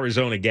all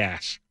Arizona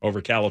gas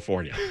over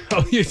California.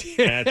 Oh, you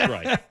did? That's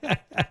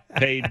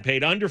right.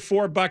 Paid under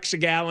 $4 a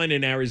gallon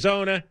in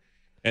Arizona,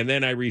 and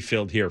then I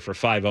refilled here for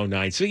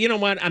 $5.09. So you know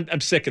what? I'm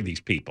sick of these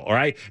people, all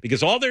right?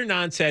 Because all their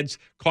nonsense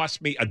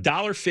cost me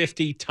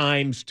 $1.50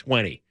 times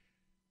 20.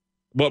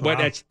 But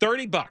that's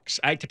 $30.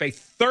 I had to pay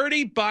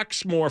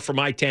 $30 more for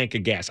my tank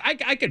of gas.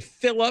 I could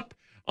fill up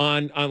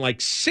on like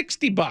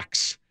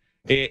 $60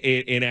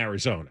 in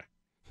Arizona,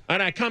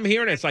 and I come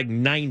here and it's like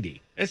 90.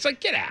 It's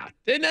like, get out!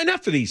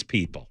 Enough of these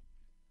people.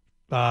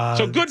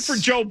 So good for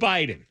Joe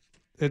Biden.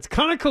 It's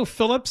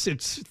ConocoPhillips.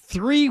 It's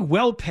 3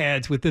 well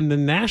pads within the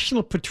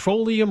National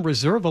Petroleum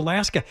Reserve,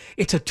 Alaska.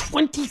 It's a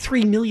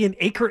 23 million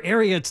acre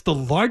area. It's the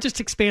largest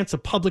expanse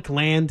of public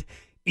land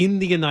in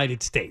the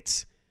United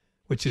States,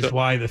 which is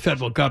why the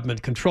federal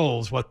government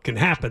controls what can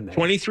happen there.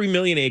 23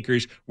 million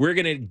acres. We're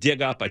going to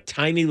dig up a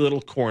tiny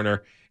little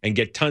corner and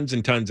get tons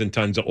and tons and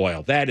tons of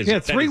oil. That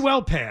is 3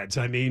 well pads.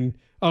 I mean,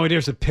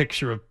 there's a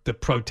picture of the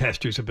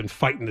protesters who've been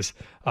fighting this.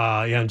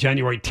 On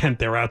January 10th,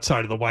 they're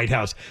outside of the White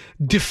House.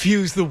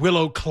 Defuse the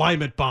Willow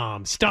climate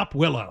bomb. Stop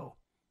Willow.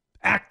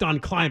 Act on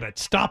climate.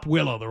 Stop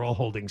Willow. They're all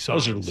holding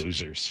signs. Those are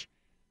losers.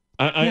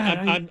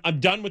 I'm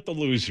done with the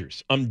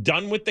losers. I'm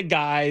done with the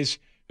guys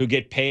who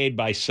get paid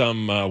by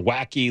some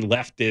wacky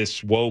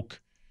leftist woke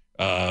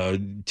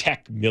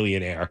tech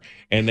millionaire,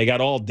 and they got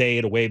all day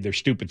to wave their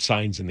stupid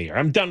signs in the air.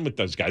 I'm done with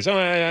those guys.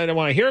 I don't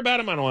want to hear about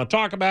them. I don't want to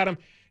talk about them.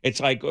 It's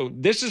like,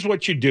 this is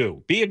what you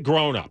do. Be a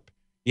grown-up.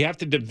 You have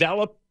to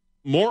develop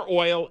more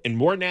oil and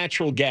more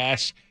natural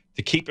gas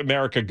to keep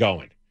America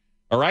going,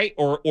 all right?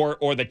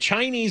 Or the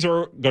Chinese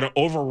are going to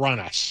overrun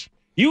us.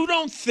 You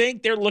don't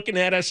think they're looking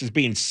at us as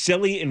being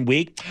silly and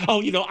weak?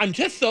 Oh, I'm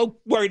just so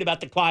worried about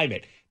the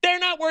climate. They're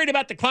not worried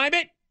about the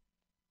climate,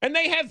 and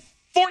they have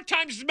 4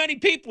 times as many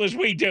people as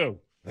we do.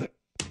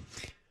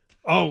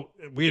 Oh,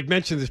 we had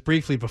mentioned this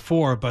briefly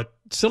before, but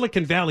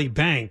Silicon Valley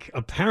Bank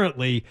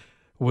apparently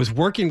was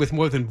working with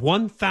more than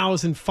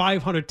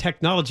 1,500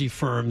 technology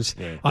firms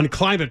on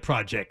climate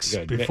projects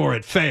before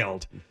it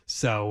failed.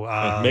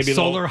 So maybe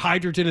solar,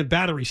 hydrogen, and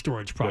battery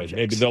storage projects.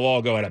 Maybe they'll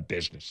all go out of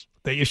business.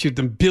 They issued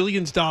them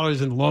billions of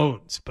dollars in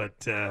loans,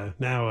 but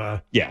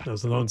now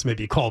those loans may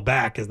be called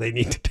back as they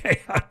need to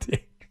pay out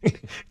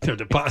their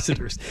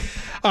depositors.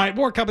 All right,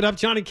 more coming up.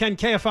 John and Ken,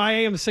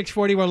 KFI AM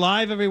 640. We're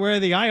live everywhere.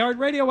 The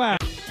iHeartRadio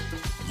app.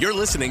 You're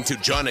listening to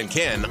John and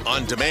Ken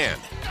on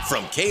demand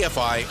from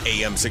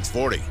KFI AM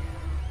 640.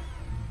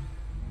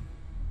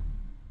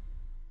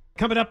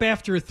 Coming up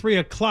after 3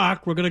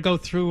 o'clock, we're going to go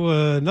through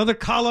another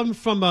column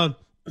from a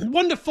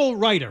wonderful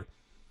writer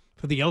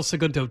for the El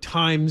Segundo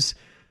Times.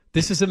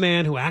 This is a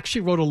man who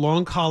actually wrote a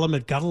long column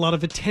that got a lot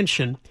of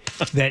attention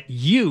that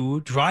you,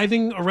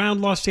 driving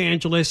around Los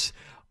Angeles,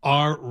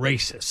 are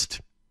racist.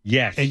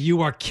 Yes. And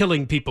you are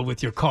killing people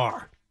with your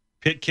car.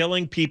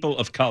 Killing people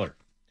of color.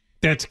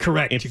 That's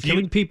correct. You're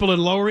killing people in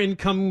lower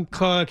income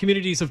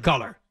communities of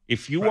color.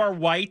 If you are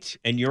white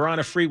and you're on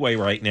a freeway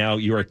right now,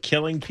 you are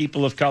killing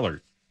people of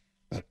color.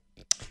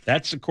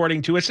 That's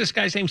according to, what's this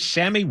guy's name?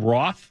 Sammy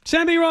Roth?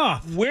 Sammy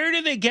Roth. Where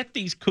do they get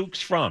these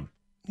kooks from?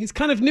 He's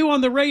kind of new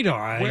on the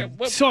radar. I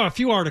saw a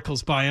few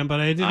articles by him, but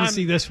I didn't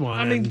see this one.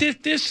 I mean,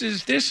 this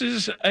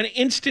is an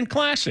instant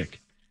classic.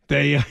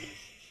 They...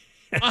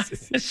 all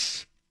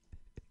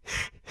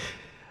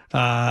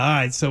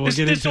right, so we'll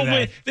get into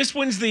that. This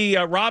wins the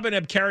Robin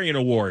Abkarian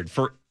Award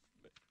for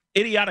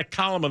Idiotic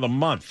Column of the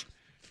Month.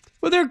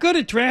 Well, they're good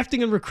at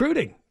drafting and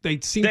recruiting. They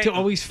seem to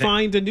always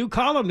find a new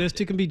columnist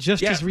who can be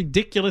just as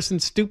ridiculous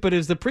and stupid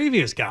as the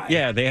previous guy.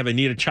 Yeah, they have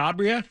Anita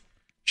Chabria.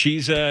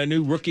 She's a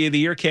new Rookie of the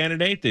Year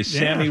candidate. There's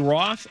Sammy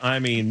Roth. I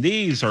mean,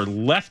 these are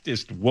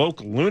leftist woke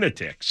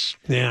lunatics.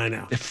 Yeah, I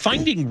know. They're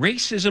finding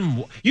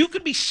racism. You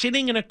could be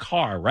sitting in a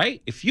car,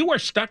 right? If you are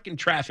stuck in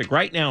traffic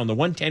right now on the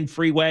 110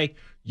 freeway,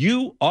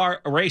 you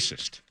are a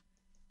racist.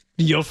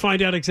 You'll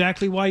find out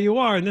exactly why you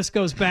are. And this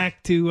goes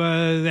back to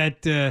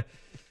that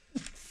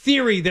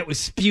theory that was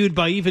spewed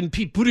by even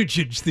Pete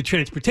Buttigieg, the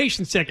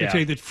transportation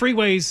secretary, that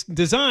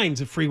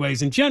designs of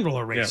freeways in general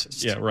are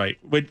racist. Yeah, right.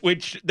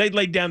 Which they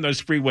laid down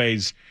those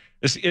freeways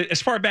as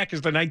far back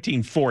as the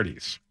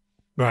 1940s.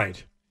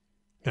 Right.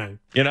 Okay.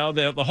 You know,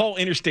 the whole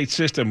interstate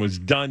system was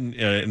done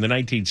in the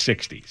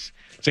 1960s.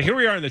 So here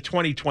we are in the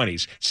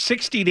 2020s,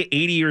 60 to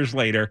 80 years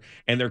later,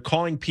 and they're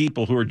calling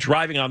people who are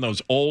driving on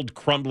those old,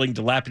 crumbling,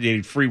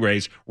 dilapidated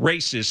freeways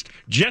racist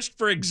just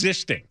for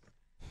existing.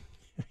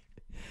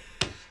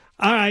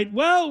 All right.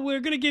 Well, we're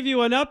going to give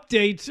you an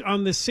update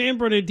on the San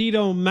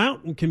Bernardino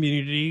mountain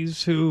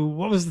communities who,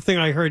 what was the thing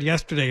I heard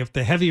yesterday? If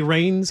the heavy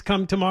rains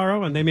come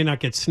tomorrow, and they may not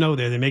get snow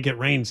there, they may get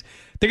rains,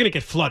 they're going to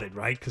get flooded,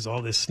 right? Because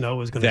all this snow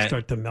is going to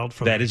start to melt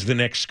from That is the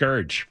next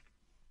scourge.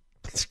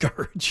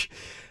 Scourge.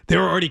 There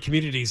are already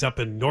communities up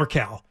in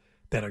NorCal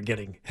that are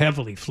getting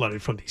heavily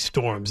flooded from these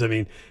storms. I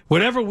mean,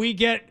 whatever we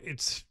get,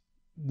 it's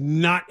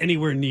not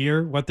anywhere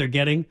near what they're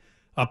getting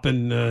up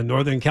in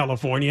Northern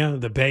California,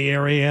 the Bay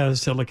Area,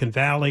 Silicon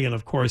Valley, and,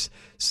 of course,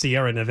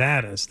 Sierra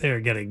Nevadas.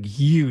 They're getting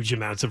huge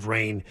amounts of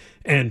rain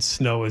and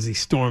snow as these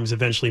storms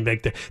eventually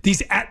make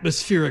these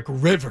atmospheric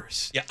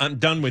rivers. Yeah, I'm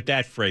done with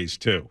that phrase,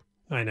 too.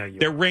 I know you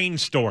They're are.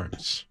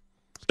 Rainstorms.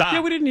 Stop.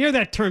 Yeah, we didn't hear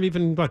that term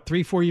even,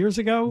 3-4 years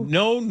ago?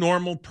 No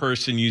normal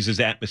person uses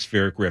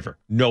atmospheric river.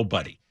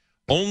 Nobody.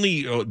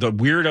 Only the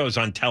weirdos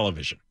on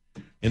television,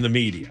 in the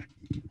media.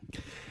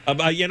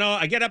 I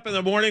get up in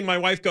the morning, my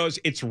wife goes,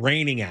 it's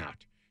raining out.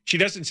 She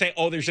doesn't say,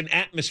 oh, there's an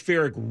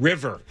atmospheric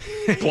river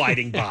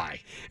gliding by.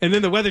 And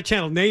then the Weather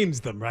Channel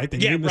names them, right? They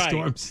name the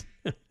storms.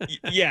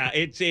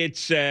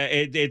 It's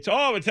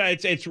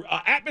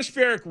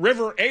atmospheric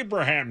river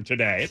Abraham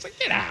today. It's like,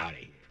 get out of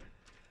here.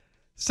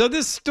 So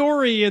this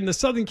story in the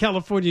Southern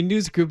California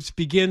news groups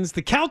begins,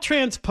 the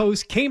Caltrans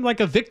Post came like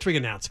a victory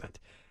announcement.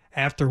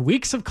 After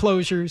weeks of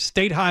closures,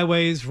 state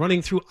highways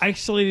running through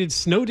isolated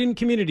snowed-in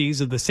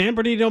communities of the San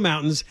Bernardino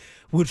Mountains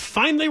would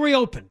finally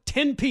reopen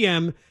 10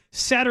 p.m.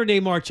 Saturday,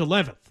 March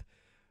 11th.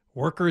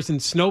 Workers and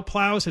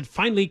snowplows had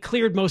finally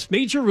cleared most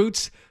major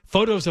routes.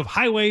 Photos of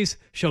highways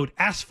showed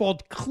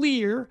asphalt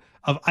clear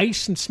of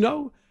ice and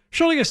snow,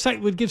 showing a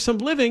site would give some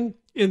living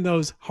in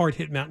those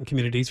hard-hit mountain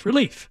communities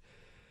relief.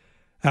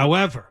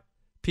 However,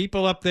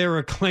 people up there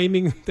are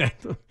claiming that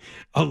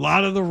a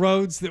lot of the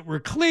roads that were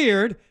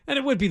cleared, and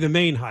it would be the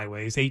main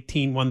highways,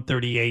 18,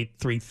 138,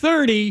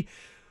 330,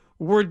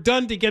 were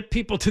done to get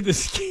people to the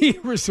ski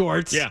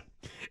resorts. Yeah.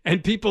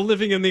 And people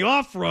living in the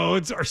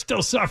off-roads are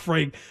still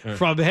suffering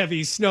from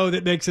heavy snow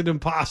that makes it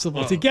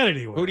impossible to get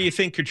anywhere. Who do you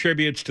think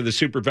contributes to the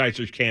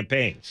supervisors'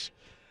 campaigns?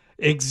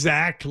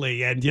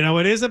 Exactly. And,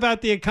 it is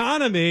about the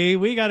economy.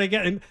 We got to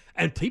get...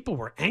 And people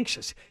were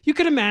anxious. You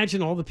can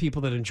imagine all the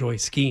people that enjoy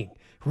skiing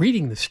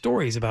reading the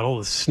stories about all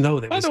the snow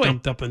that was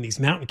dumped up in these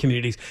mountain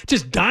communities,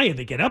 just dying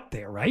to get up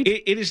there, right?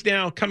 It is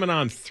now coming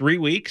on 3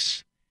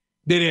 weeks.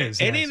 It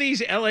is. Any of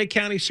these LA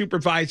County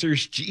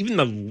supervisors, even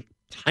the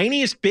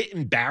tiniest bit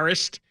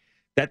embarrassed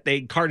that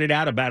they carted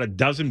out about a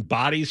dozen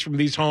bodies from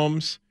these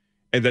homes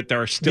and that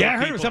there are still people I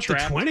heard it was up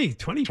trapped? to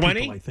 20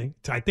 people, I think.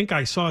 I think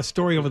I saw a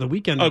story over the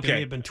weekend that there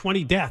may have been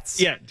 20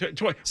 deaths. Yeah.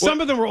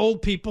 Some of them were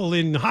old people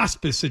in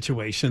hospice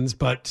situations,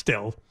 but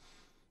still,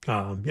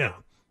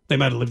 they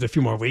might have lived a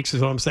few more weeks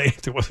is all I'm saying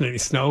if there wasn't any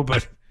snow.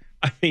 But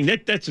I mean,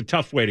 that's a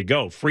tough way to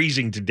go,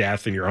 freezing to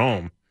death in your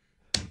home.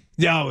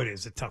 No, it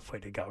is a tough way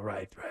to go.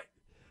 Right.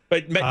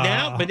 But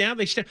now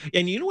they still,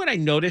 and you know what I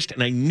noticed,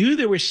 and I knew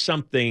there was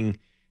something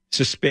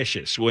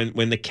suspicious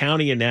when the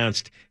county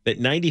announced that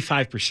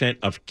 95%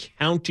 of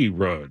county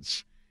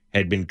roads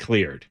had been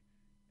cleared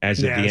as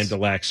of the end of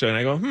last. So, and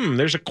I go,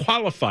 there's a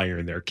qualifier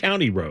in there,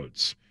 county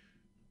roads.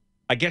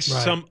 I guess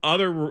some of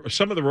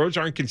the roads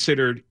aren't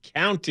considered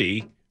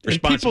county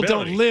responsibility. And people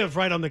don't live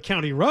right on the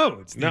county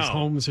roads. These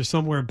homes are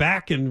somewhere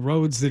back in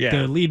roads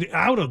that lead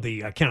out of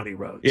the county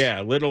roads.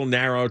 Yeah, little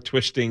narrow,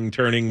 twisting,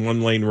 turning,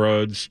 one-lane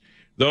roads.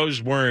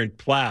 Those weren't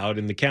plowed,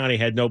 and the county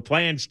had no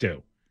plans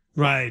to.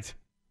 Right.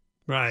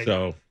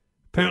 So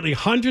apparently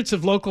hundreds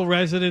of local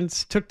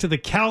residents took to the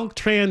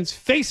Caltrans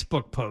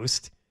Facebook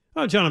post.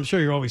 Oh, John, I'm sure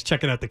you're always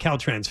checking out the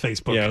Caltrans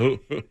Facebook.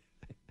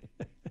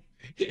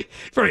 Yeah.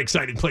 Very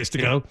exciting place to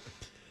go.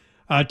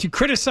 To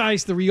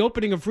criticize the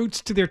reopening of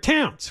routes to their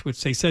towns,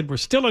 which they said were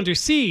still under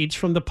siege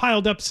from the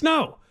piled up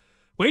snow.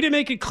 Way to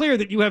make it clear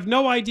that you have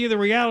no idea the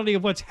reality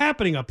of what's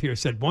happening up here,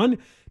 said one.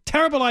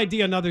 Terrible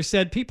idea, another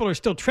said. People are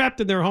still trapped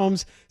in their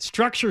homes.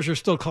 Structures are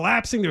still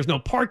collapsing. There's no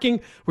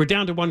parking. We're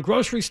down to one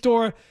grocery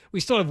store. We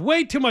still have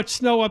way too much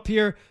snow up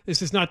here.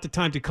 This is not the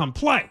time to come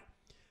play.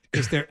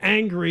 Because they're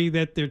angry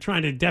that they're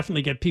trying to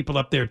definitely get people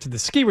up there to the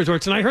ski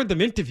resorts. And I heard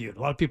them interviewed.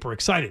 A lot of people are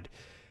excited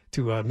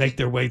to make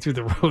their way through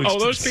the roads. Oh,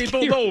 those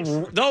people,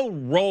 they'll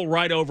roll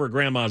right over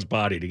Grandma's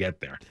body to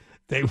get there.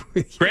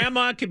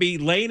 Grandma could be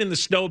laying in the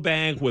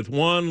snowbank with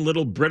one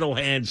little brittle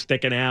hand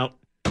sticking out.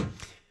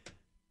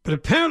 But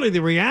apparently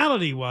the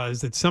reality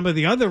was that some of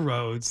the other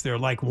roads, they're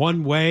like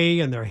one way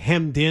and they're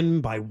hemmed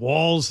in by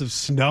walls of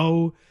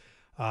snow.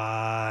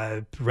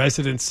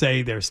 Residents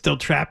say they're still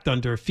trapped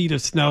under feet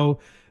of snow.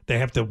 They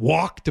have to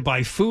walk to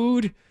buy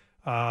food,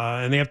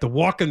 and they have to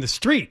walk in the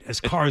street as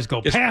cars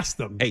go past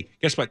them. Hey,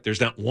 guess what? There's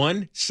not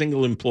one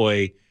single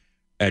employee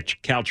at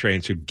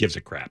Caltrans who gives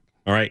a crap.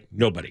 All right?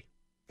 Nobody.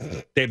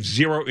 They have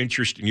zero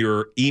interest in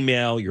your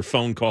email, your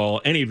phone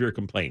call, any of your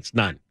complaints.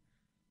 None.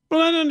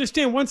 Well, I don't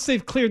understand. Once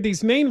they've cleared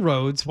these main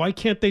roads, why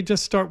can't they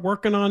just start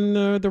working on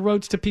the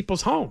roads to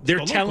people's homes?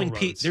 They're telling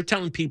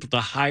people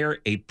to hire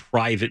a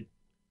private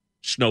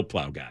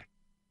snowplow guy.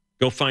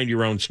 Go find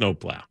your own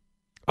snowplow.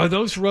 Are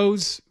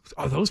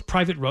those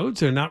private roads?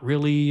 They're not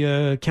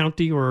really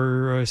county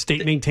or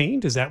state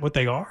maintained? Is that what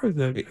they are?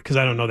 Because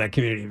I don't know that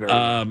community very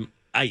well.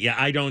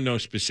 I don't know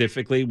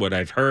specifically. What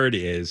I've heard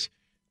is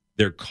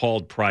they're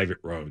called private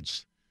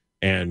roads,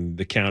 and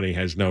the county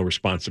has no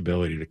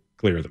responsibility to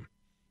clear them.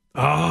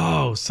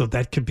 Oh, so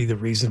that could be the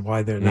reason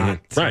why they're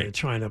not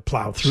trying to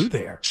plow through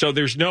there. So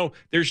there's no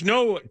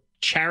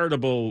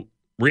charitable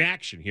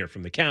reaction here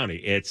from the county.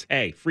 It's,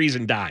 hey, freeze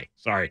and die.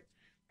 Sorry.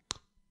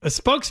 A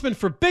spokesman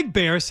for Big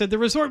Bear said the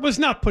resort was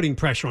not putting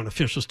pressure on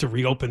officials to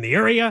reopen the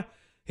area.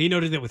 He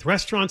noted that with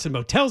restaurants and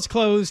motels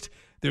closed,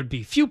 there'd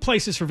be few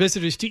places for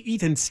visitors to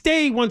eat and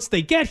stay once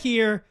they get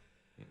here.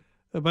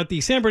 But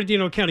the San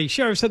Bernardino County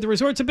Sheriff said the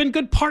resorts have been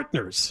good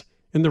partners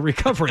in the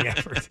recovery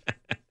effort.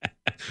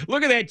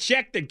 Look at that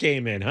check that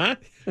came in, huh?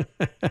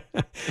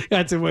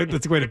 That's a way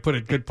to put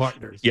it. Good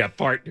partners. Yeah,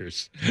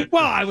 partners.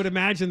 Well, I would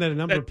imagine that a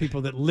number of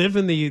people that live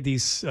in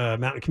these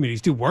mountain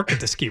communities do work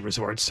at the ski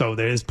resorts, so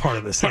that is part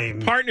of the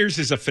same. Partners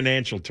is a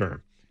financial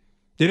term.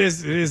 It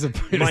is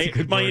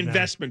my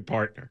investment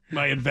partner.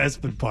 My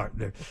investment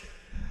partner.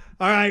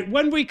 All right.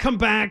 When we come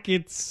back,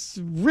 it's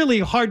really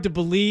hard to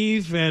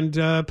believe, and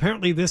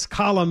apparently this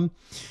column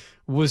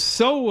was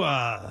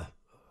so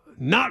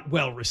not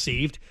well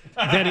received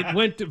that it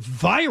went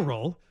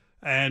viral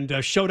and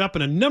showed up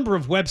in a number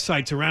of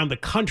websites around the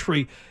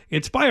country.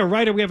 It's by a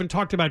writer we haven't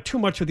talked about too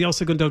much with the El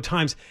Segundo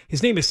Times.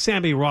 His name is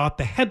Sammy Roth.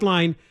 The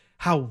headline,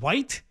 How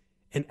White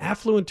and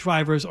Affluent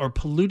Drivers Are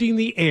Polluting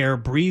the Air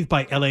Breathed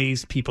by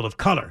LA's People of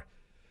Color.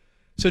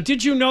 So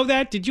did you know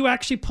that? Did you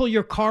actually pull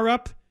your car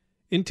up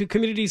into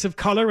communities of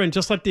color and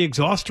just let the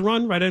exhaust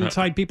run right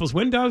inside people's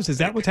windows? Is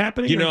that what's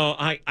happening? You know,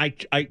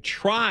 I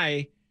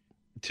try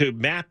to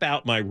map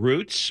out my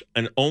routes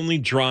and only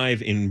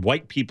drive in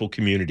white people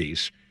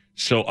communities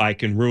so I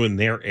can ruin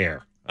their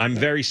air. I'm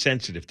very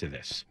sensitive to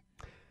this.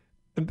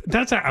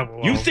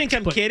 You think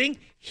I'm kidding?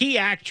 He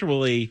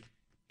actually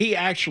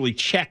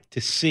checked to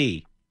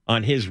see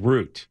on his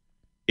route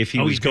if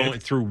he was going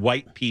through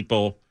white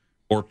people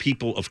or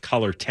people of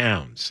color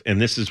towns,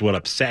 and this is what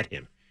upset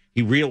him.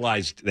 He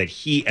realized that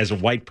he, as a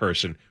white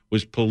person,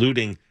 was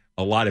polluting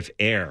a lot of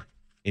air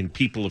in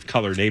people of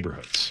color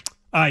neighborhoods.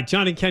 All right,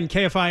 John and Ken,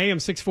 KFI AM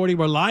 640.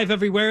 We're live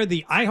everywhere.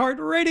 The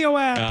iHeartRadio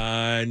app.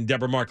 And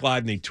Deborah Mark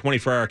live in the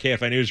 24-hour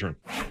KFI newsroom.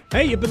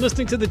 Hey, you've been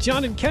listening to the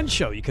John and Ken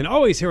Show. You can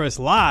always hear us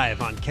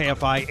live on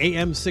KFI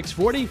AM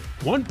 640,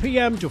 1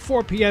 p.m. to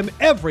 4 p.m.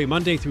 every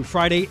Monday through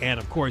Friday, and,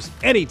 of course,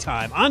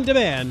 anytime on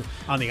demand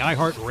on the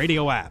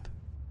iHeartRadio app.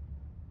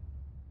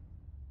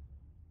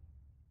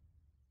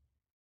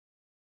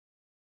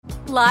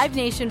 Live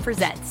Nation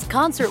presents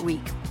Concert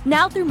Week.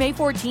 Now through May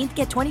 14th,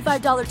 get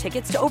 $25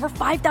 tickets to over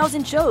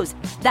 5,000 shows.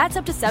 That's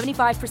up to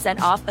 75%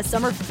 off a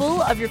summer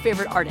full of your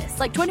favorite artists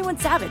like 21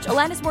 Savage,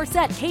 Alanis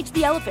Morissette, Cage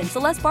the Elephant,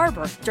 Celeste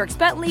Barber, Dierks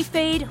Bentley,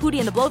 Fade, Hootie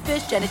and the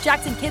Blowfish, Janet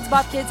Jackson, Kids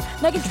Bop Kids,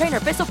 Meghan Trainor,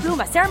 Peso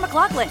Pluma, Sarah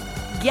McLachlan.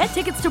 Get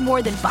tickets to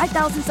more than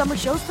 5,000 summer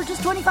shows for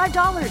just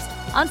 $25.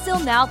 Until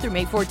now through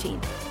May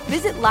 14th.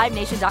 Visit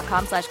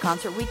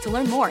LiveNation.com/Concert Week to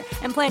learn more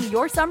and plan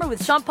your summer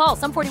with Sean Paul,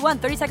 Sum 41,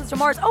 30 Seconds to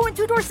Mars, and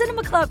Two Door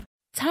Cinema Club.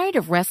 Tired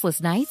of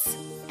restless nights?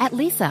 At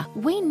Leesa,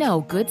 we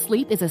know good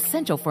sleep is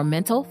essential for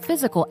mental,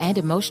 physical, and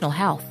emotional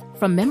health.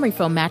 From memory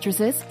foam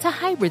mattresses to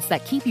hybrids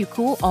that keep you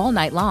cool all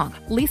night long,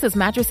 Leesa's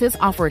mattresses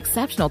offer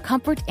exceptional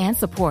comfort and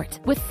support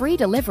with free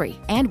delivery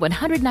and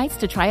 100 nights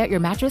to try out your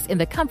mattress in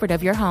the comfort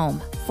of your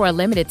home. For a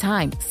limited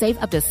time,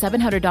 save up to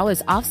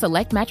 $700 off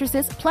select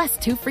mattresses plus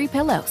 2 free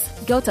pillows.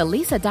 Go to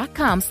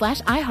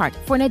leesa.com/iHeart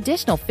for an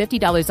additional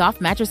 $50 off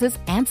mattresses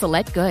and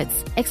select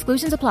goods.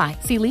 Exclusions apply.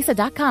 See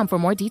leesa.com for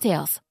more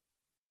details.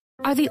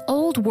 Are the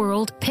old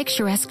world,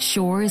 picturesque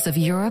shores of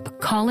Europe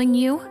calling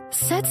you?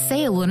 Set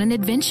sail on an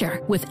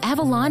adventure with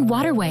Avalon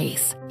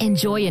Waterways.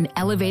 Enjoy an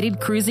elevated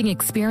cruising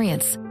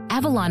experience.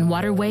 Avalon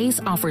Waterways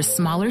offers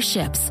smaller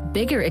ships,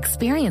 bigger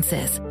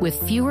experiences,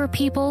 with fewer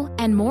people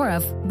and more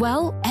of,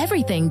 well,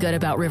 everything good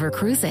about river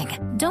cruising.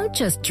 Don't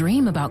just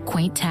dream about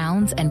quaint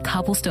towns and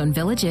cobblestone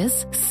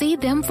villages. See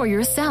them for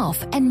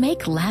yourself and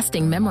make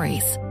lasting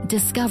memories.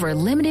 Discover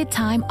limited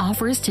time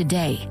offers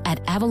today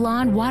at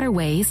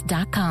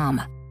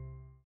AvalonWaterways.com.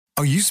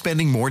 Are you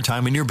spending more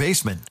time in your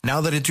basement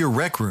now that it's your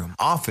rec room,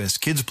 office,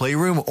 kids'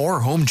 playroom, or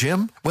home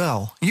gym?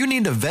 Well, you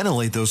need to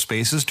ventilate those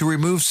spaces to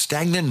remove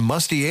stagnant,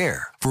 musty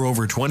air. For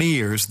over 20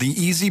 years, the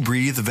Easy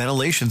Breathe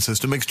ventilation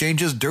system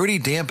exchanges dirty,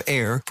 damp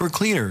air for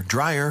cleaner,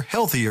 drier,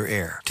 healthier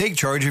air. Take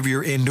charge of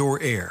your indoor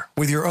air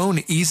with your own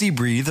Easy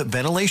Breathe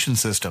ventilation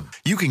system.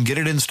 You can get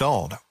it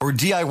installed, or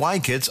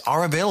DIY kits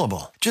are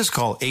available. Just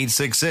call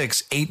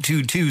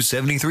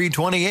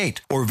 866-822-7328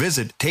 or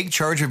visit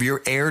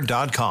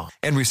takechargeofyourair.com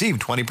and receive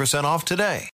 20% off today.